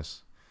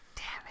goodness.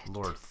 Damn it.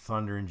 Lord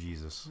Thunder and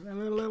Jesus. Where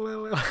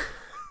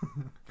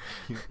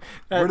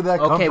Where did that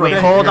come Okay, from? wait,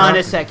 hold on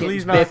a second.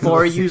 Please not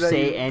Before see you that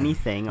say you-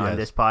 anything on Yes.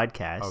 this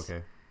podcast,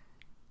 Okay.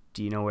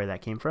 do you know where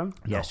that came from?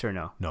 Yes or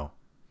no? No.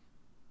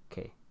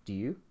 Okay. Do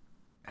you?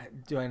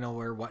 Do I know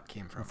where what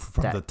came from?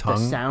 From the The tongue?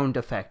 sound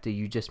effect that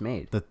you just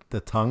made. The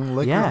tongue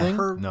licker Yeah. thing?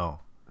 Her- No.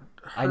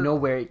 I know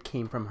where it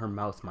came from her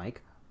mouth,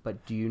 Mike,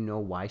 but do you know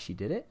why she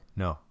did it?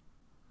 No.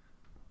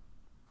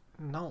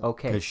 No.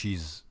 Okay. Because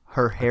she's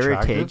Her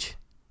attractive? heritage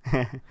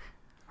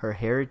her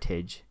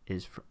heritage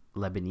is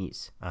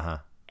Lebanese. uh-huh.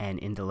 And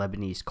in the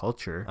Lebanese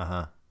culture,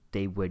 Uh-huh.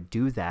 they would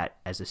do that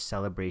as a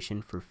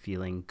celebration for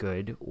feeling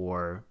good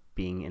or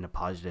being in a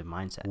positive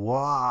mindset.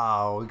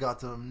 Wow, we got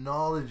some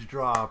knowledge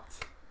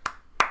dropped.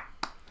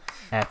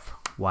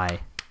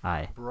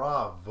 FYI.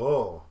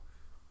 Bravo.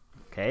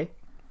 Okay?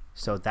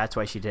 So that's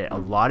why she did it. A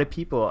lot of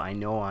people I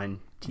know on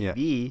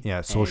TV, Yeah,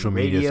 and social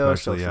media radio,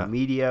 especially, social yeah.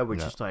 media, were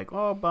Yeah. just like,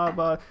 oh, blah,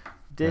 blah,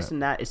 this Yeah.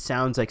 and that. It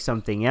sounds like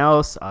something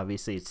else.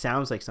 Obviously, it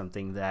sounds like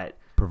something that,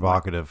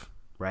 Provocative.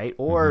 right?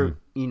 Or,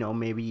 Mm-hmm.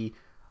 Maybe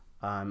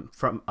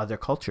from other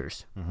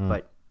cultures. Mm-hmm.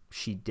 But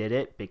she did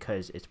it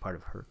because it's part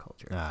of her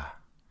culture. Ah.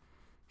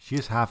 She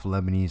is half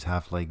Lebanese,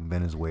 half like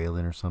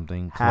Venezuelan or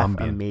something. Half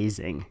Colombian.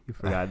 amazing. You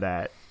forgot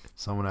that.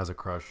 Someone has a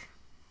crush.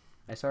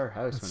 I saw her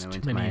house That's when I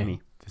went too to many.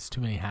 Miami. There's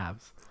too many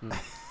halves.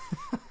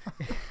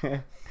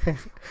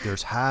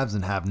 There's haves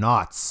and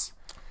have-nots.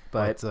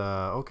 But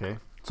Okay.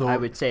 So I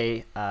would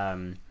say,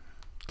 can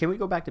we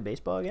go back to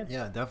baseball again?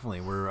 Yeah,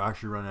 definitely. We're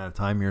actually running out of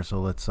time here,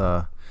 so let's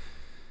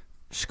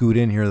scoot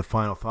in here. The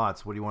final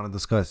thoughts. What do you want to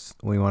discuss?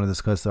 We want to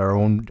discuss our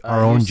own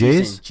New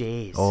Jays. season,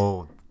 Jays.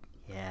 Oh,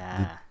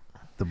 Yeah.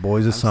 the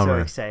boys of I'm summer.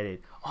 so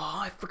excited. Oh,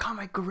 I forgot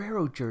my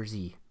Guerrero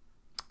jersey.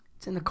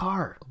 It's in the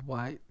car.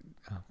 Why?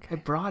 I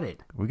brought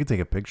it. We could take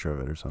a picture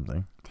of it or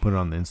something. Put it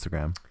on the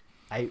Instagram.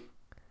 I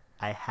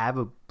I have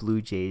a Blue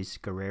Jays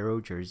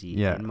Guerrero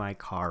jersey in my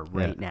car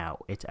right now.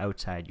 It's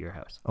outside your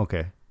house.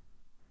 Okay.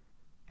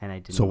 And I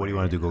didn't. So what do you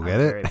want to do? Go get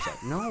it?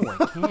 No,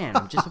 I can't.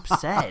 I'm just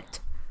upset.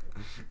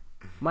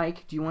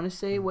 Mike, do you want to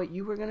say what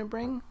you were gonna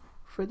bring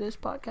for this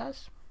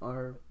podcast,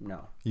 or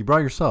no? You brought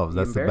yourselves.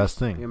 That's the best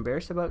thing. You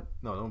embarrassed about?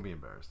 No, don't be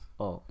embarrassed.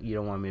 Oh, you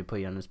don't want me to put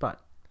you on the spot,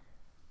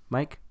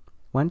 Mike?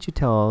 Why don't you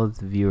tell all of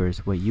the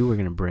viewers what you were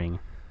gonna bring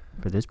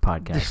for this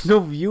podcast? There's no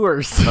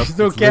viewers. There's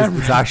no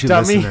cameras. It's actually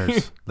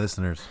dummy.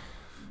 Listeners.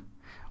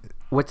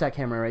 What's that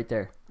camera right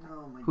there?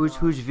 Oh my Who's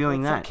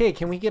viewing that? Okay,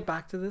 can we get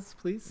back to this,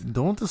 please?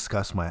 Don't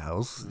discuss my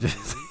house.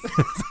 Just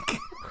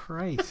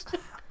Christ.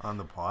 on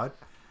the pod.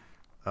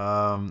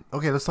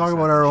 Okay, let's talk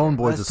about our own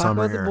boys this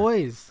summer here. Let's talk about the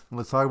boys.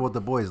 Let's talk about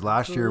the boys.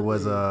 Last year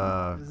was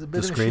a bit of a shit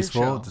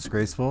disgraceful. show.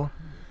 Disgraceful.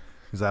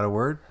 Is that a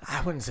word?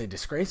 I wouldn't say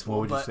disgraceful.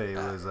 What would you but, say? It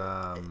was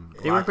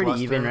They were pretty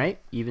even, lackluster? right?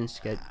 Even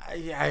sketch.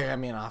 I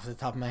mean, off the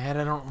top of my head,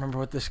 I don't remember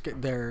what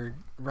their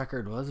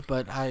record was,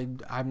 but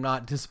I'm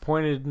not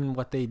disappointed in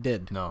what they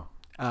did. No,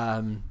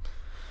 Um,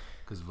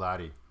 because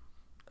Vladdy.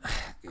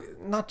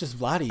 not just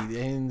Vladdy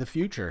in the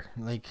future.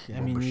 Like, I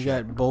Bo mean, you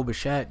Bichette. got Bo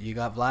Bichette, you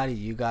got Vladdy,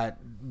 you got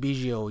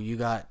Biggio, you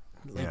got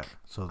like, Yeah.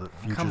 So the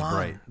future's come on,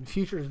 bright. the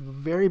future is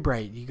very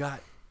bright. You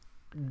got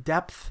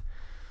depth.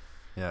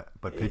 Yeah,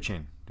 but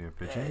pitching. Do you have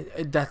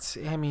pitching?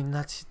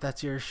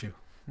 That's your issue.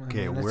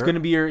 Okay, It's where- going to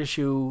be your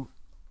issue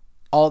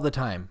all the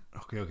time.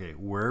 Okay.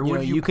 Where You would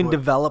know, you you can put- Go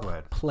develop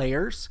ahead.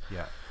 players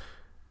Yeah.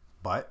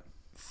 But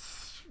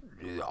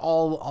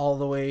all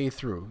the way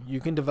through. You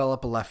can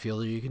develop a left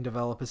fielder, you can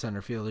develop a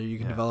center fielder, you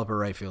can Yeah. develop a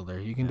right fielder,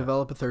 you can Yeah.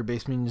 develop a third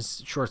baseman,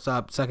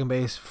 shortstop, second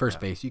base, first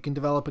base. You can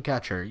develop a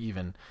catcher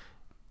even.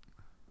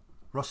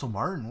 Russell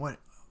Martin, what?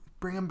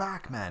 Bring him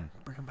back, man.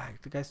 Bring him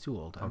back. The guy's too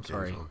old. I'm Okay,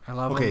 sorry. so- I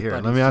love him. Okay, here.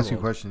 but Let he's me too ask you a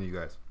old. question to you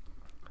guys.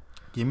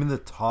 Give me the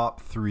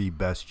top 3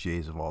 best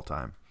Jays of all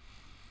time.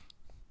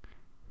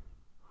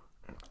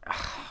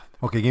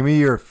 Okay, give me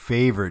your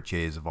favorite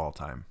Jays of all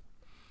time.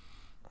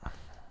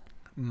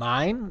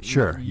 Mine?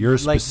 Sure,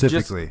 yours Like, just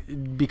specifically.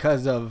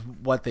 because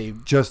of what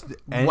they've Just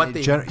what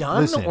they've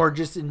done, listen, or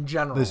just in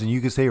general. listen. You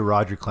can say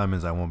Roger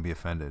Clemens. I won't be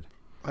offended.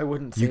 I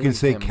wouldn't say You can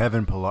say him.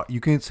 Kevin Pillar. You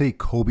can say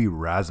Kobe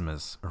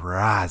Rasmus.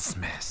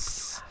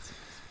 Rasmus.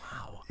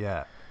 Wow.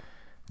 Yeah.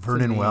 a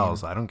Vernon name.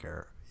 Wells. I don't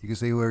care. You can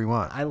say whoever you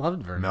want. I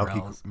loved Vernon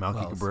Wells.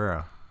 Melky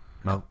Cabrera.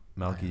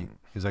 Melky.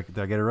 Is that?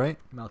 Did I get it right?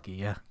 Melky,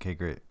 yeah. Okay,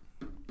 great.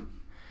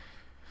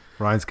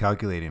 Ryan's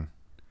calculating.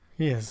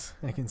 He is.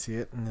 I can see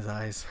it in his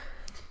eyes.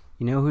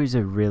 You know who's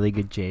a really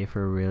good J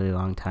for a really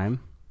long time?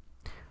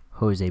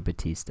 Jose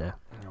Batista.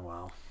 Oh,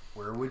 wow.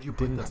 Where would you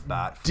put the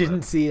bat flip?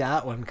 Didn't see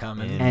that one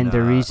coming. In- And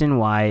the reason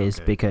why is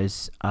okay.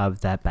 because of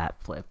that bat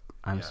flip.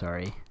 I'm Yeah.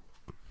 sorry.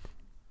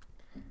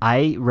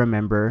 I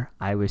remember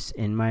I was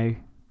in my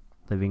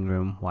living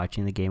room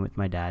watching the game with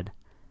my dad,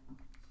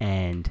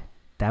 and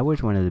that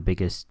was one of the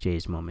biggest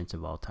Jays moments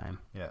of all time.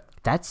 Yeah.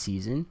 That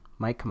season,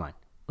 Mike, come on.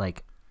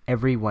 Like,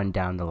 everyone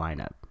down the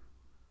lineup,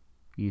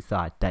 you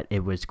thought that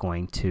it was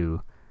going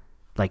to,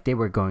 like, they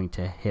were going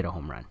to hit a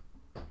home run.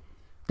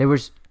 There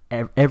was,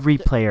 every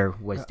player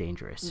was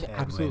dangerous.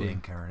 Absolutely. Edwin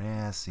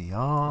Encarnacion.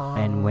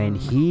 And when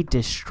he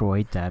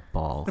destroyed that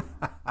ball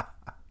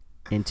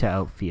into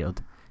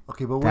outfield,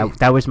 Okay, but wait.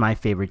 that was my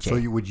favorite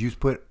J. So would you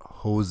put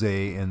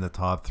Jose in the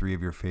top 3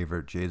 of your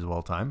favorite Jays of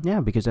all time? Yeah,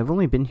 because I've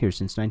only been here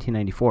since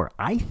 1994.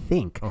 I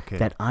think Okay.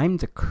 that I'm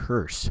the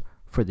curse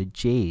for the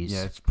Jays,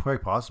 Yeah, it's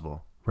quite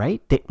possible.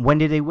 right? When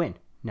did they win?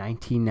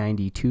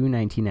 1992,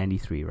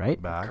 1993,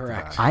 right? Back to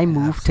Correct. back. I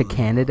moved to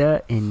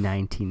Canada in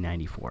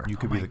 1994. You Oh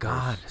could be my the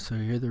God. curse. So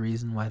you're the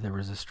reason why there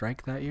was a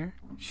strike that year?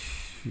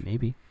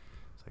 Maybe.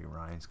 It's like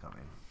Ryan's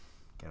coming.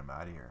 Get him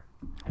out of here.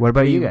 What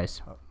about you Dream.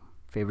 guys?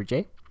 Favorite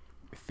J?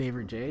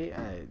 Favorite J?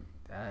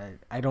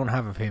 I don't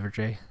have a favorite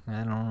J. I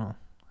don't know.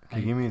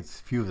 Okay, give me a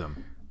few of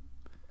them.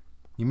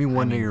 Give me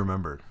one that mean- you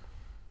remembered.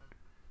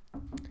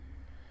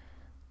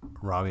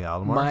 Robbie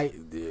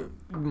Alomar.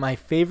 My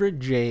favorite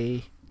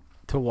J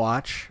to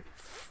watch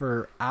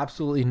for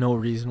absolutely no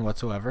reason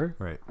whatsoever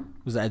Right.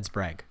 was Ed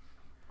Sprague.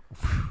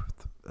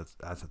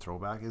 That's a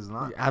throwback, is it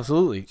not?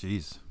 Absolutely.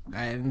 Jeez.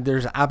 And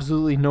there's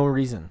absolutely no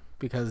reason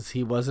because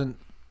he wasn't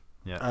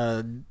Yeah.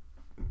 a,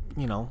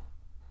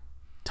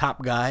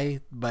 top guy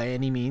by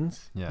any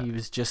means. Yeah. He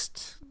was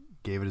just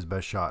Gave it his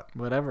best shot.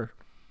 whatever.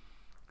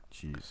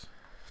 Jeez.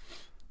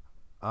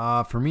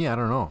 For me, I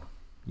don't know.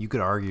 You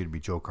could argue it'd be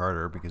Joe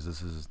Carter because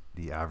this is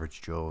the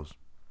Average Joe's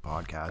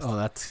podcast. Oh,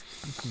 that's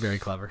very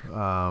clever.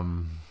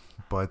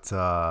 But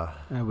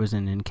I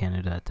wasn't in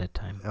Canada at that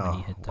time when he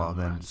oh, hit the well home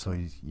then, run. so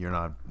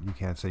you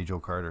can't say Joe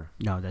Carter.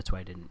 No, that's why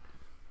I didn't.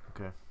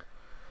 Okay.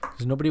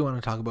 Does nobody want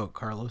to talk about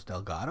Carlos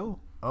Delgado?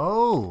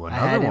 Oh, I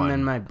had another him one.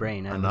 in my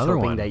brain. I was Another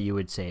hoping one. that you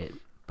would say it,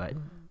 but you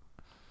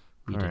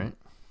All didn't. right.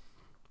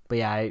 But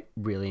yeah, I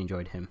really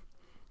enjoyed him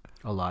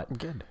a lot.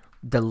 Good.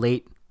 The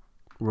late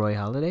Roy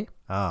Halladay,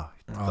 Ah,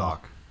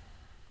 Doc.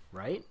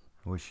 right?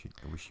 I wish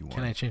you won.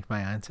 Can I change my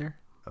answer?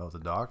 Oh, the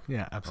Doc.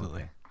 Yeah,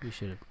 absolutely. Okay. You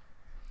should have.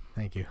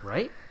 Thank you.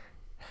 Right?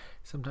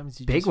 Sometimes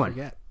you Big just one.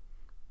 forget.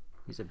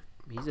 He's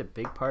a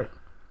big part.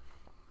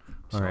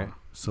 All right.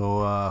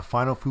 So,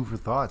 final food for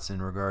thoughts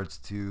in regards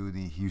to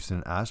the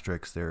Houston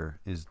Asterix. There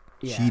is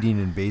cheating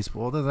in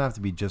baseball. It doesn't have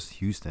to be just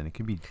Houston. It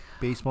could be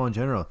baseball in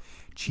general.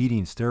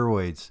 Cheating,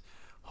 steroids,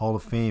 Hall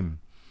of Fame.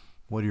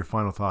 What are your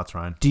final thoughts,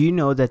 Ryan? Do you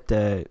know that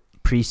the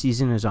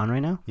preseason is on right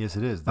now? Yes,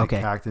 it is. The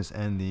Cactus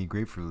and the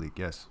Grapefruit League,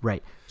 yes.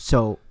 Right.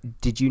 So,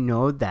 did you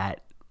know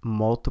that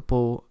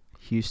multiple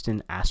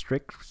Houston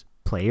Asterix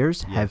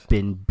players have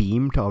been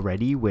beamed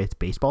already with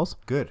baseballs?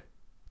 Good.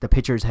 The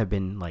pitchers have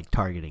been, like,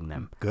 targeting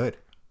them. Good.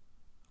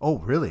 Oh,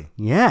 really?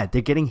 Yeah,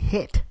 they're getting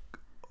hit.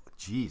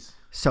 Jeez.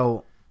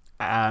 So,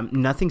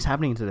 nothing's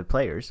happening to the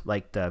players,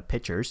 like the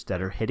pitchers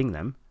that are hitting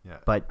them. Yeah.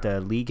 But the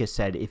league has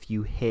said if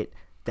you hit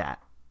the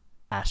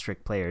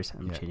Asterix players,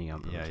 I'm changing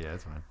up. Yeah,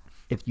 that's fine.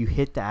 If you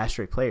hit the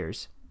Asterix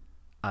players,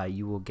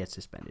 you will get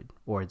suspended,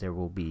 or there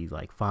will be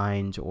like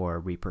fines or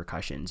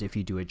repercussions if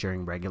you do it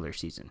during regular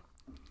season.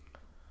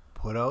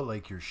 Put out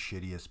like your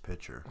shittiest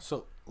pitcher.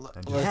 So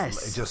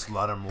just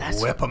let him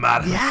whip him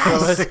out of the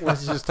Yes. So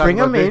let's just talk Bring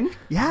about them in.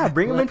 Yeah,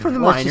 bring them in from the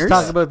Let's minors.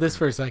 just talk about this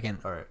for a second.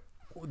 All right.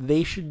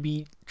 They should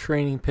be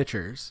training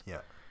pitchers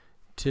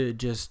to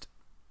just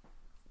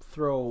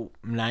throw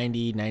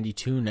 90,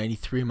 92,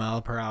 93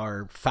 mile per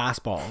hour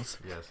fastballs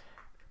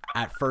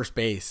at first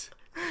base.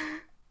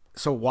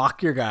 So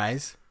walk your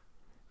guys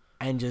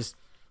and just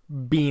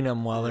bean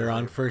them while they're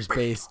on first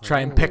base. Try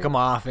and pick them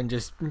off and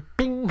just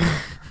bing.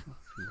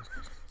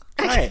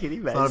 Right.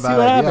 It's not a See bad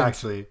what idea, happens.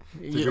 actually.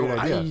 It's a great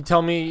idea. You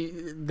tell me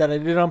that I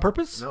did it on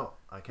purpose? No,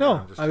 I can't. No,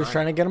 I'm just I was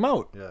trying to get them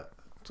out. Yeah.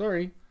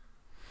 Sorry.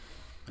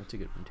 That's a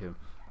good one too.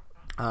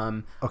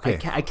 Okay.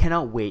 I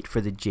cannot wait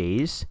for the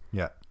Jays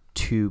Yeah.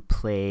 to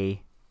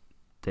play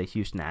the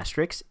Houston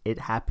Asterix. It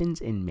happens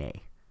in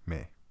May.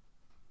 May.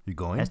 You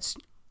going? That's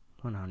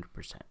 100%.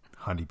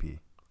 Honeybee.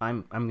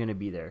 I'm gonna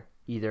be there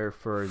either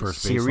for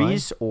First the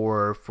series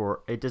or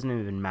for. It doesn't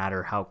even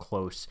matter how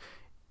close.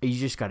 You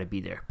just got to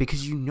be there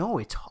because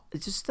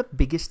it's just the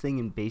biggest thing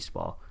in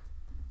baseball.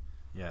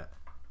 Yeah.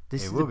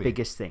 This is the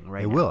biggest thing,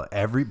 right? It will.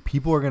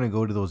 People are going to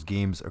go to those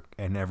games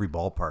in every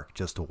ballpark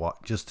just to watch,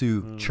 just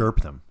to chirp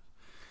them.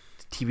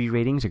 TV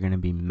ratings are going to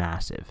be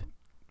massive.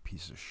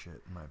 Piece of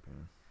shit, in my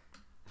opinion.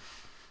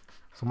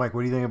 So, Mike,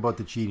 what do you think about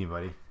the cheating,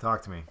 buddy?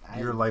 Talk to me.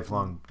 You're a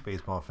lifelong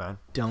baseball fan.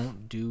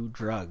 Don't do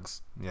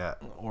drugs. Yeah.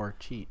 Or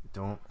cheat.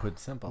 Don't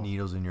put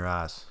needles in your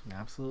ass.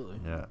 Absolutely.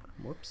 Yeah.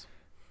 Whoops.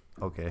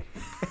 Okay.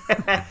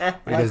 What are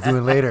you guys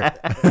doing later?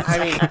 I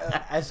mean,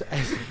 as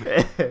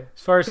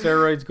far as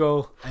steroids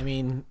go, I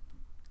mean,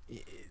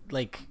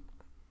 like,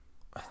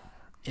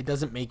 it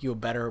doesn't make you a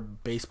better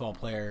baseball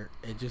player.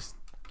 It just,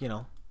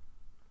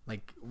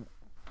 like,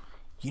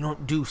 you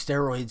don't do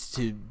steroids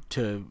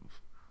to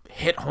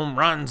hit home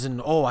runs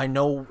and, I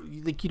know,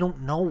 like, you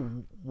don't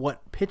know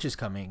what pitch is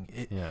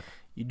coming.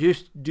 You do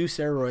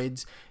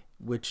steroids,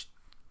 which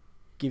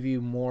give you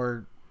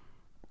more,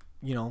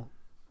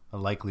 a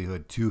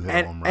likelihood to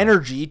hit home run.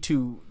 Energy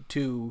to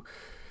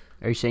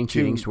Are you saying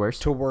cheating's worse?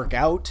 To work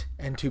out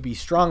and to be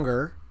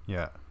stronger.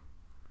 Yeah.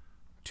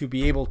 To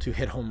be able to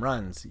hit home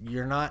runs.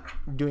 You're not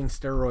doing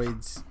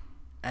steroids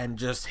and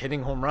just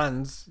hitting home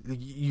runs.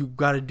 You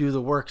got to do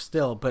the work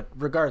still, but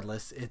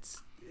regardless,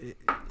 it's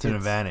an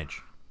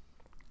advantage.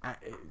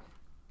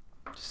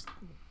 Just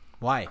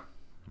why?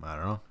 I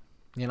don't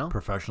know.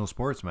 Professional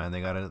sports, man.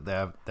 They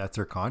have that's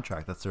their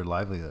contract. That's their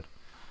livelihood.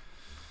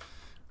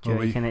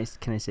 Joey, can I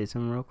say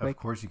something real quick?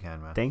 Of course you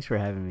can, man. Thanks for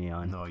having me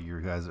on. No, you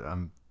guys,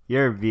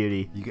 you're a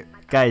beauty.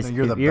 Guys,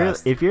 you're the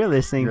best. If you're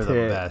listening you're to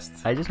the best.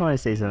 I just want to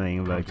say something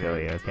about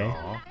Joey, okay?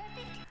 Aww.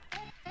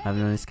 I've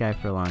known this guy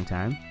for a long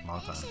time.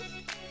 Long time.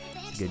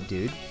 He's a good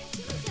dude.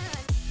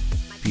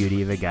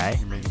 Beauty of a guy.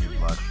 You're making me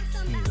blush.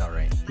 He's all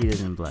right. He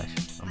doesn't blush.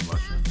 I'm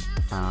blushing.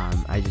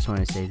 I just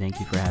want to say thank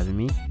you for having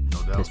me.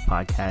 No doubt. This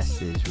podcast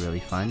is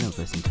really fun. I've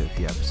listened to a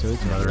few episodes.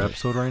 Another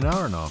episode right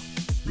now or no?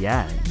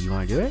 Yeah, you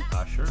want to do it?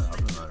 Sure. I'll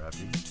do another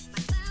episode.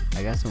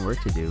 I got some work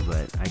to do,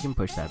 but I can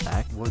push that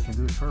back. Well, you can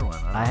do a short one.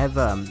 I have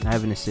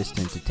an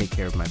assistant to take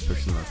care of my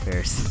personal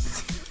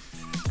affairs.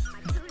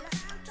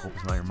 Hope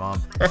it's not your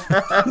mom.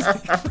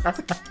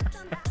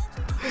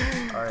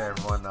 All right,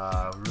 everyone.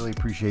 Really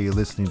appreciate you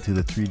listening to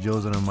the Three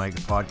Joes and a Mike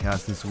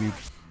podcast this week.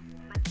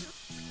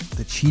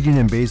 The cheating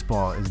in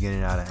baseball is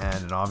getting out of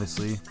hand, and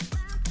obviously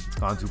it's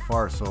gone too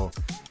far. So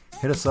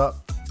hit us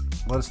up.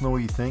 Let us know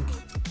what you think,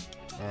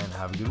 and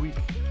have a good week.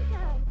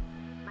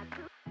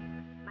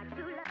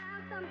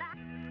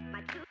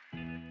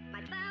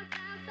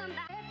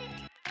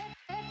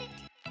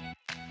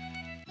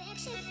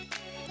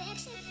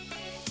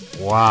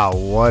 Wow,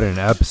 what an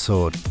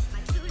episode.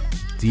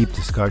 Deep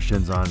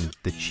discussions on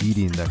the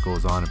cheating that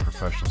goes on in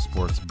professional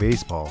sports,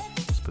 baseball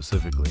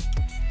specifically.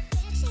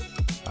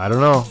 I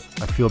don't know.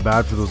 I feel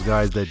bad for those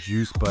guys that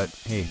juice, but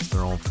hey, it's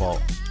their own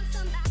fault.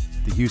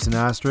 The Houston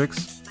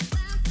Asterix,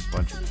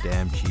 bunch of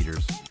damn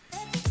cheaters.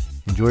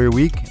 Enjoy your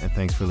week, and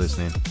thanks for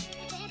listening.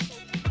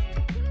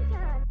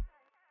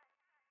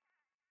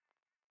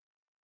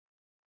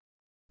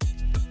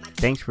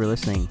 Thanks for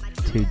listening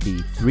to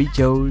the Three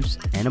Joes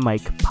and a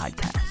Mike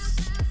podcast.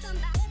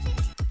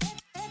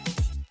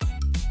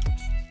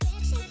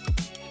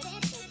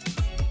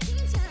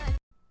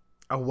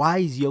 A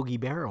wise Yogi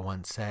Berra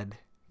once said,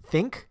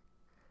 "Think?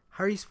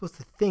 How are you supposed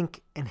to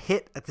think and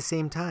hit at the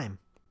same time?"